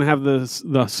they going to have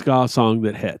the ska song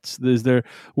that hits?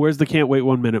 Where's the Can't Wait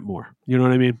 1 minute more? You know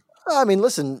what I mean? I mean,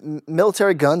 listen,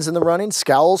 Military Guns in the running,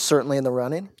 Scowls certainly in the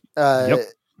running. Yep.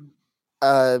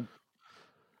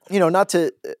 Not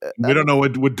to. We don't know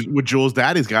what Jules'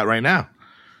 daddy's got right now.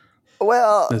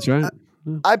 Well, that's right.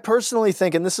 I personally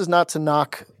think, and this is not to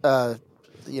knock. My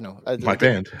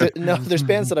band. No, there's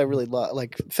bands that I really love.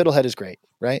 Like Fiddlehead is great,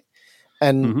 right?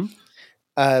 And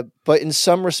but in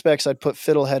some respects, I'd put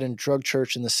Fiddlehead and Drug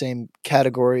Church in the same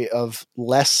category of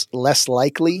less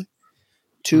likely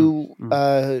to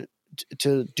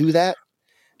do that.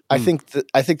 I think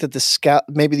that the scout,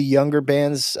 maybe the younger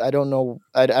bands, I don't know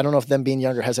if them being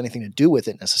younger has anything to do with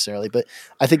it necessarily, but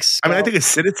I think. I think a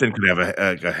Citizen could have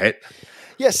a hit.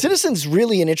 Yeah, Citizen's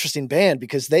really an interesting band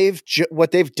because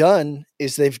what they've done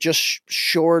is they've just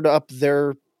shored up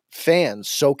their fans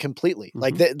so completely.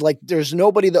 Mm-hmm. Like there's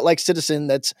nobody that likes Citizen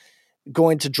that's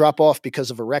going to drop off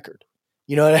because of a record.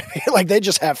 You know what I mean? Like they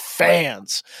just have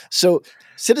fans. So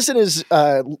Citizen is,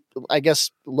 I guess,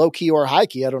 low key or high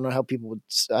key. I don't know how people would.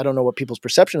 I don't know what people's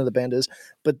perception of the band is,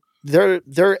 but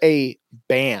they're a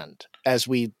band as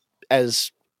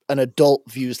an adult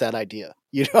views that idea.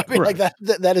 You know what I mean? Correct.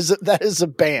 Like that is a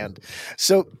band.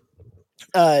 So,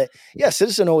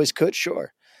 Citizen always could,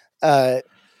 sure. But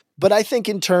I think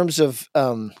in terms of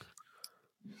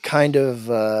kind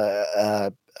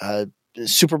of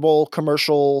Super Bowl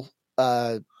commercial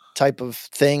type of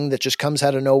thing that just comes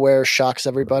out of nowhere, shocks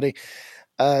everybody.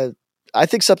 I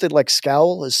think something like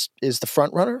Scowl is the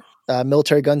front runner.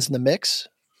 Military Guns in the Mix.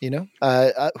 You know,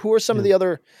 who are some of the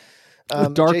other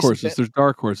dark horses? There's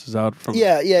dark horses out from.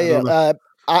 Yeah.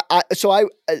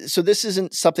 So this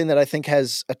isn't something that I think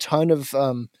has a ton of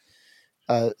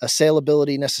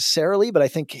assailability necessarily, but I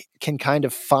think can kind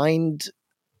of find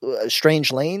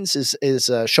strange lanes.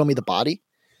 Is Show Me the Body,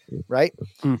 right?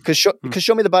 Because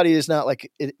Show Me the Body is not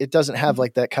like it doesn't have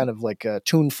like that kind of like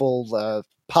tuneful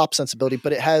pop sensibility,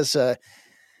 but it has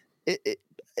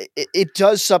it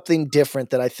does something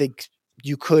different that I think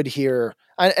you could hear.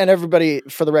 And everybody,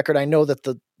 for the record, I know that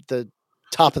the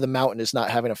top of the mountain is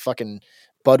not having a fucking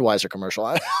Budweiser commercial.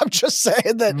 I'm just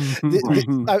saying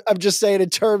that. I'm just saying in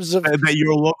terms of that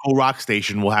your local rock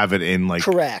station will have it in like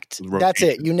correct. Rotation. That's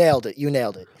it. You nailed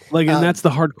it. Like, and that's the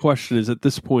hard question. Is at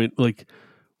this point, like,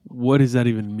 what does that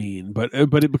even mean? But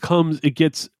it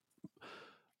gets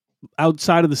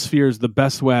outside of the spheres. The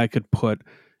best way I could put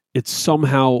it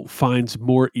somehow finds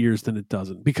more ears than it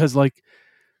doesn't, because like,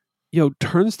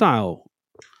 Turnstile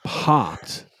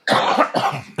popped.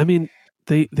 I mean,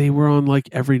 they were on like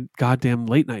every goddamn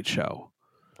late night show.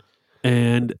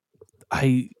 And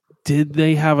did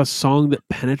they have a song that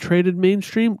penetrated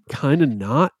mainstream? Kind of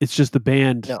not. It's just the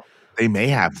band. No. They may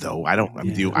have though. I don't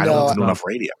listen to enough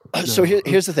radio. So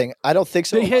here's the thing. I don't think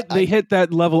so. They hit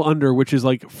that level under, which is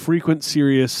like frequent,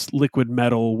 serious, liquid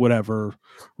metal, whatever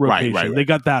rotation. Right. They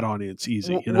got that audience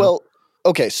easy. You know? Well,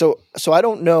 okay. So I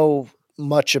don't know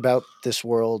much about this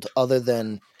world other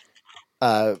than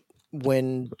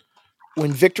when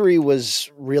Victory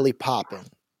was really popping,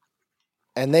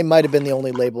 and they might have been the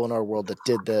only label in our world that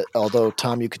did that. Although,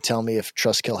 Tom, you could tell me if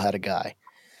Trustkill had a guy.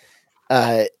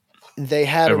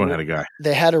 Everyone had a guy.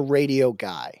 They had a radio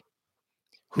guy.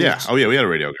 We had a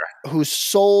radio guy whose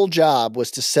sole job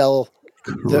was to sell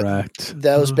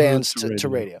those bands to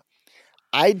radio.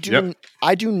 I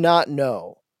do not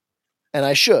know, and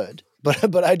I should,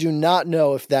 but I do not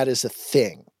know if that is a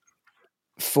thing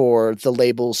for the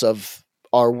labels of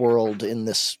our world in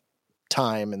this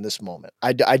time, in this moment.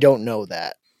 I don't know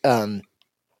that. And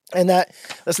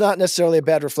that's not necessarily a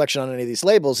bad reflection on any of these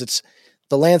labels. It's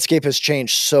the landscape has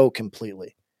changed so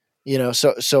completely,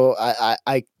 so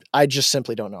I just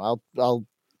simply don't know. I'll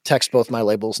text both my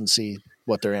labels and see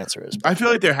what their answer is. I feel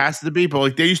like there has to be, but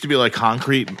like there used to be like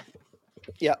Concrete.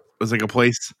 Yeah. It was like a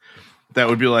place that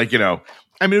would be like, it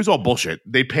was all bullshit.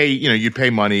 They pay, you'd pay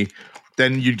money.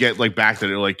 Then you'd get like back that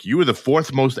like you were the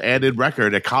fourth most added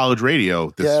record at college radio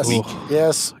this week.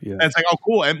 Yes. And it's like, oh,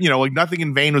 cool. And like Nothing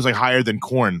in Vain was like higher than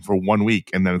Korn for 1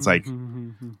 week. And then it's like,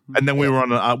 and then we're on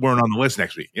the list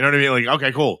next week. You know what I mean? Like,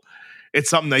 okay, cool. It's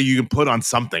something that you can put on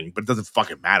something, but it doesn't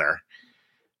fucking matter.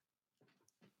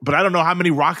 But I don't know how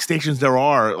many rock stations there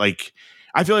are. Like,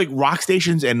 I feel like rock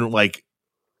stations and like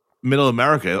Middle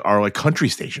America are like country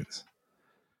stations,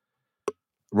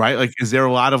 right? Like, is there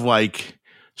a lot of like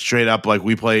straight up like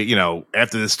we play,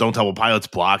 after the Stone Temple Pilots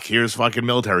block, here's fucking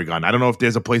Military Gun. I don't know if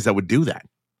there's a place that would do that.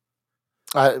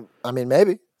 I mean,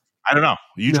 maybe. I don't know.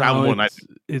 You travel more than I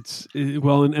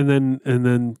do. And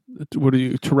then what are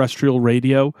you, terrestrial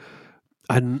radio?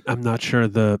 I'm not sure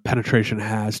the penetration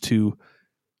has to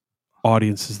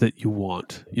audiences that you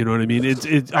want. You know what I mean? It's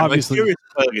obviously like Sirius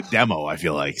play like a demo. I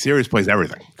feel like Sirius plays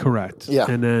everything. Correct. Yeah,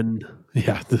 and then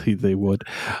they would.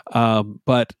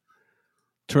 But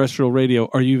terrestrial radio,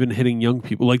 are you even hitting young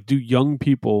people? Like, do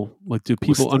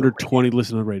people under 20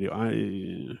 listen to the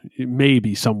radio?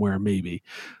 Maybe somewhere, maybe.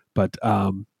 But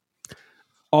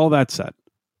all that said,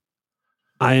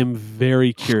 I am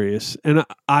very curious, and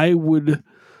I would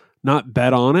not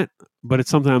bet on it, but it's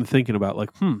something I'm thinking about. Like,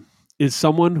 is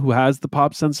someone who has the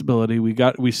pop sensibility,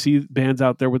 we see bands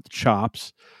out there with the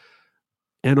chops,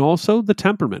 and also the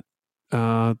temperament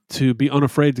to be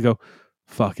unafraid to go,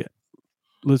 fuck it.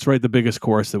 Let's write the biggest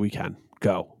chorus that we can.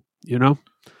 Go.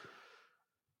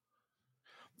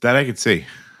 That I could see.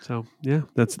 So yeah,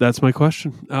 that's my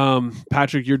question.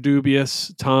 Patrick, you're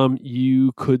dubious. Tom,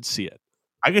 you could see it.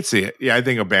 I could see it. Yeah, I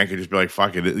think a band could just be like,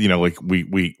 fuck it. Like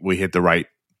we hit the right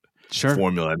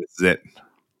formula and this is it.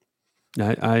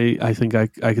 I think I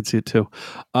could see it too.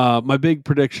 My big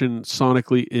prediction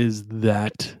sonically is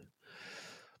that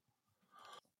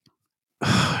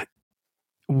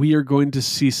we are going to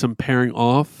see some pairing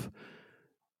off.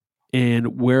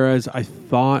 And whereas I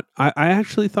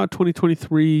actually thought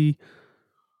 2023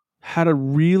 had a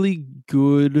really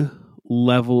good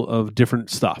level of different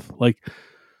stuff. Like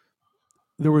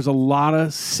there was a lot of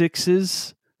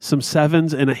 6s, some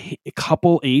 7s, and a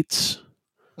couple 8s.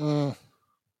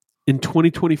 In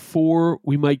 2024,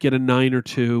 we might get a 9 or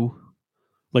 2,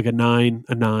 like a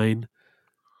 9,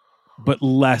 but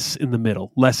less in the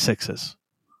middle, less 6s.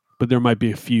 But there might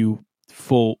be a few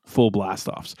full blast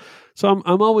offs. So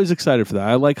I'm always excited for that.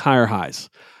 I like higher highs.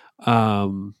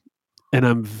 And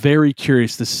I'm very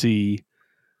curious to see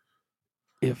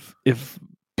if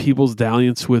people's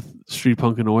dalliance with street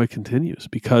punk and oi continues,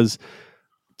 because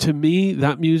to me,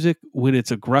 that music, when it's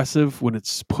aggressive, when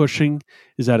it's pushing,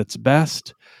 is at its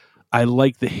best. I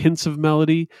like the hints of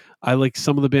melody. I like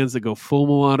some of the bands that go full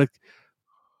melodic,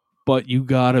 but you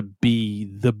gotta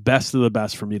be the best of the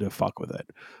best for me to fuck with it.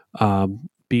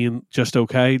 Being just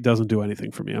okay doesn't do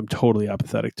anything for me. I'm totally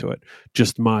apathetic to it.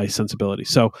 Just my sensibility.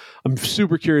 So I'm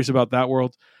super curious about that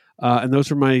world. And those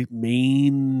are my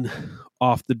main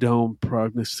off the dome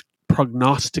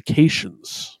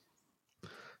prognostications.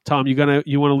 Tom, you want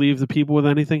to leave the people with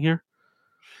anything here?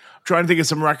 I'm trying to think of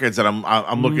some records that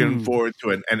I'm looking forward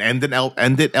to. An End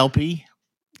It LP.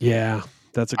 Yeah,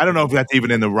 I don't know if that's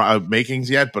even in the makings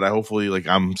yet, but I'm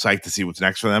psyched to see what's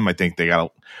next for them. I think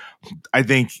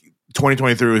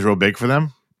 2023 was real big for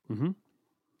them. Mm-hmm.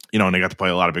 And they got to play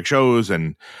a lot of big shows,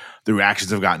 and the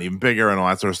reactions have gotten even bigger and all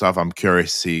that sort of stuff. I'm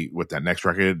curious to see what that next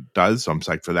record does. So I'm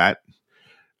psyched for that.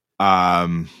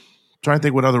 Trying to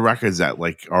think what other records that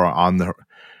are on the.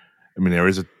 I mean, there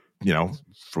is a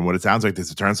from what it sounds like,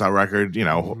 there's a turnstile record.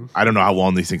 Mm-hmm. I don't know how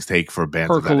long these things take for bands.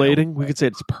 Percolating, we could say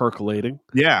it's percolating.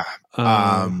 Yeah.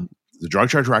 The Drug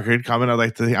Charge record coming.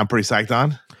 I'm pretty psyched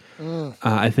on.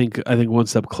 I think One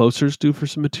Step Closer is due for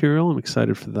some material. I'm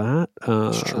excited for that.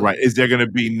 Right. Is there going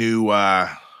to be new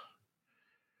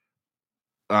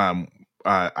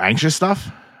anxious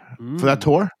stuff for that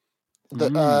tour? I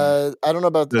don't know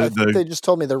about. I think they just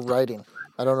told me they're writing.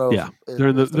 I don't know. Yeah, they're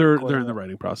in the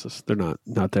writing process. They're not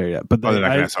there yet, but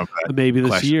maybe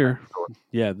this year.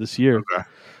 Yeah, this year. Okay.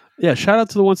 Yeah, shout out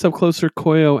to the One Step Closer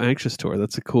Koyo Anxious tour.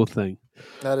 That's a cool thing.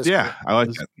 That is. Yeah, cool. I like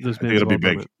that. I think it'll be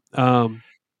big.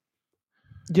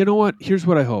 You know what? Here's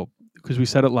what I hope, because we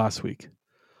said it last week.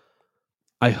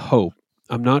 I'm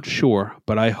not sure,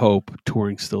 but I hope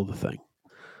touring's still the thing.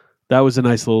 That was a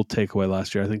nice little takeaway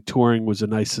last year. I think touring was a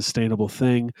nice, sustainable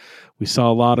thing. We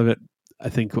saw a lot of it. I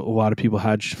think a lot of people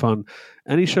had fun.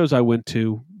 Any shows I went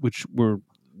to, which were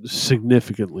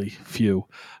significantly few,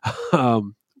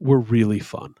 were really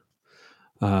fun,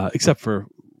 except for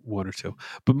one or two.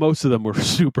 But most of them were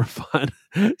super fun.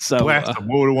 So, what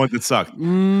were the ones that sucked?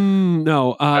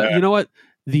 No, you know what?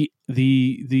 The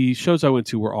shows I went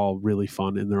to were all really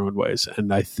fun in their own ways,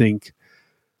 and I think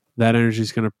that energy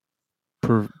is going to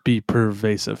be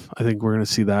pervasive. I think we're going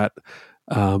to see that,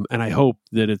 and I hope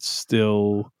that it's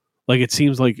still. It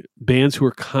seems like bands who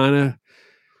are kind of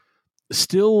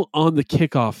still on the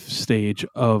kickoff stage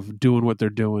of doing what they're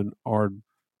doing are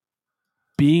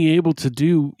being able to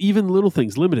do even little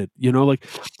things, limited.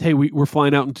 Hey, we're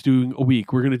flying out into doing a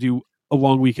week. We're going to do a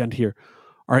long weekend here.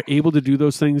 Are able to do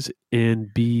those things and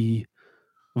be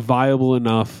viable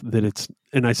enough that it's,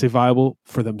 and I say viable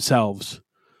for themselves,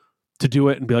 to do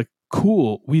it and be like,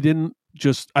 cool, I didn't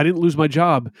lose my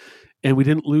job. And we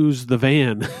didn't lose the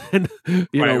van, and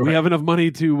we have enough money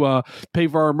to pay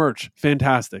for our merch.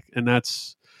 Fantastic, and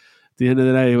that's at the end of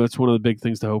the day. That's one of the big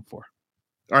things to hope for.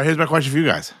 All right, here's my question for you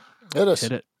guys.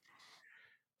 Hit it.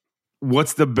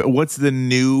 What's the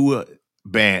new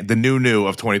band? The new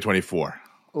of 2024.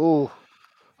 Oh,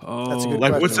 that's a good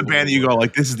question. What's the band that you go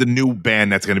this is the new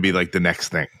band that's going to be the next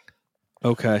thing?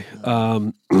 Okay,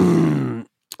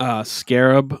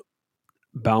 Scarab,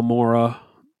 Balmora.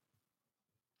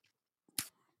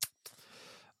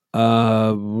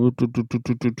 There's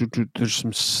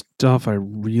some stuff I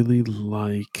really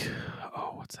like.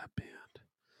 Oh, what's that band?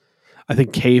 I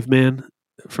think Caveman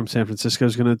from San Francisco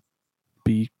is going to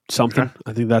be something. Okay.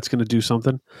 I think that's going to do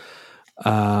something.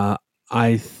 I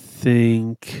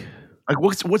think.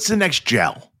 What's the next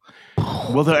gel?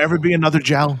 Will there ever be another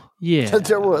gel? Yeah,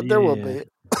 there will be.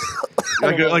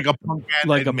 like a punk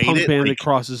band, that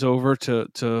crosses over to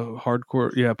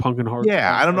hardcore, punk and hardcore.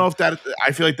 Yeah, I don't know if that.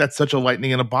 I feel like that's such a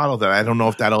lightning in a bottle that I don't know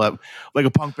if that'll have a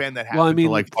punk band that happens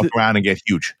to fuck around and get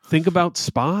huge. Think about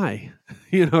Spy.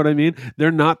 You know what I mean?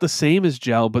 They're not the same as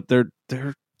Gel, but they're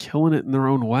killing it in their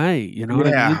own way. You know what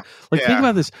I mean? Like, think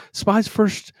about this. Spy's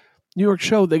first New York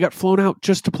show, they got flown out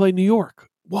just to play New York.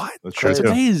 What? That's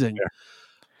amazing.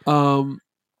 Yeah.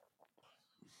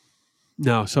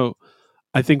 No, so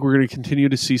I think we're going to continue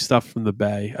to see stuff from the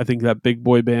Bay. I think that big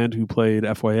boy band who played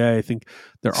FYA, I think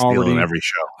they're already every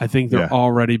show. I think they're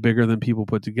already bigger than people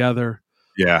put together.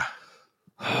 Yeah.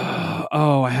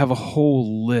 I have a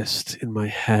whole list in my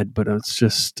head, but it's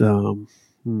just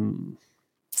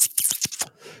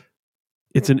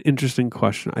it's an interesting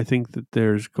question. I think that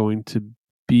there's going to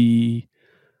be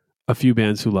a few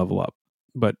bands who level up,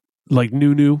 but like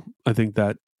New, I think,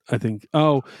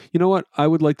 oh, you know what? I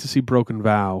would like to see Broken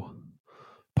Vow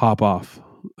pop off.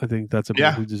 I think that's a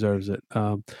band who deserves it.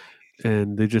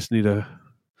 And they just need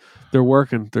they're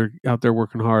working. They're out there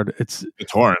working hard. It's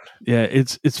horrid. Yeah,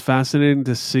 it's fascinating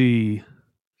to see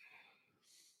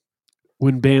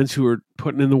when bands who are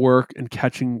putting in the work and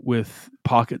catching with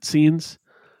pocket scenes,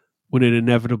 when it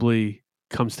inevitably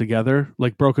comes together.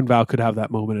 Like Broken Vow could have that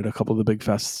moment at a couple of the big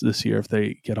fests this year if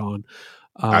they get on.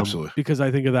 Absolutely. Because I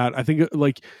think of that. I think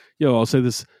I'll say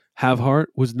this: Have Heart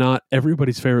was not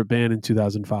everybody's favorite band in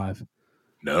 2005.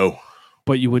 No.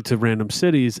 But you went to random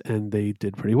cities and they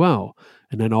did pretty well.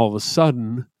 And then all of a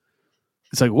sudden,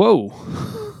 it's like, whoa,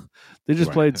 they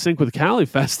just played Sync with Cali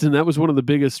Fest, and that was one of the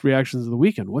biggest reactions of the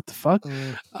weekend. What the fuck?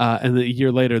 And a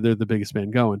year later, they're the biggest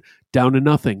band going. Down to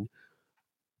Nothing.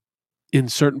 In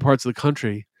certain parts of the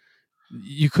country,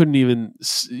 you could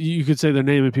say their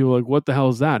name and people were like, what the hell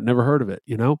is that? Never heard of it,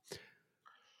 you know?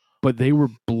 But they were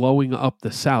blowing up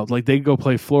the South. Like, they'd go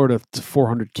play Florida to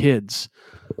 400 kids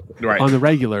on the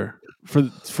regular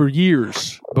for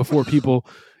years before people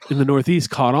in the Northeast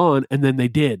caught on, and then they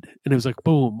did. And it was like,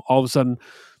 boom, all of a sudden,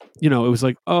 it was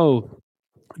like, oh,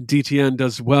 DTN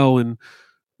does well in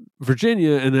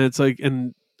Virginia, and then it's like,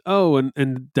 and down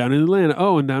in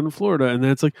Atlanta, and down in Florida, and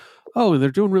then it's like, and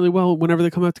they're doing really well whenever they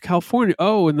come out to California.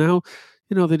 And now,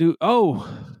 they do,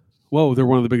 whoa, they're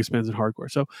one of the biggest bands in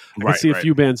hardcore. So I can see a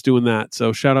few bands doing that.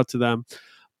 So shout out to them.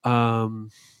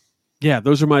 Yeah,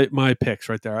 those are my picks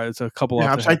right there. It's a couple.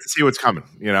 Yeah, I'm psyched to see what's coming.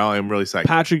 I'm really psyched.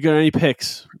 Patrick, got any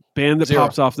picks? Band that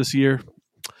pops off this year?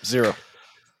 0.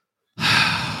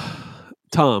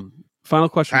 Tom, final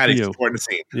question for you. Supporting the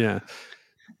scene. Yeah.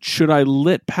 Should I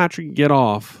let Patrick get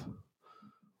off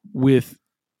with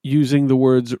using the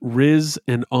words Riz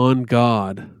and On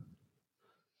God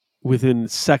within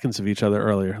seconds of each other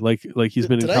earlier? Like he's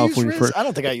been in California for. I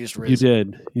don't think I used Riz. You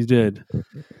did.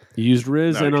 You used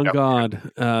Riz and On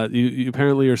God. You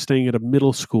apparently are staying at a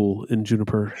middle school in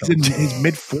Juniper. He's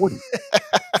mid-40s.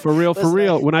 For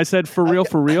real. When I said for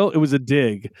real, it was a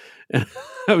dig. And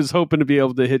I was hoping to be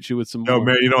able to hit you with some more. No,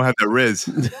 man, you don't have the Riz.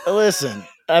 Listen,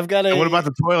 I've got what about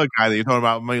the toilet guy that you're talking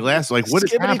about? My last, what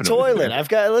is happening? Toilet. I've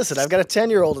got a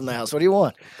 10-year-old in the house. What do you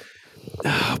want?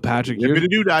 Oh, Patrick, you're going to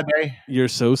do that day. You're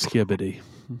so skibbity.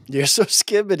 You're so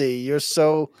skibbity. You're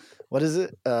so, what is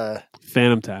it?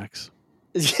 Phantom Tax.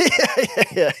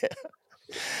 Yeah.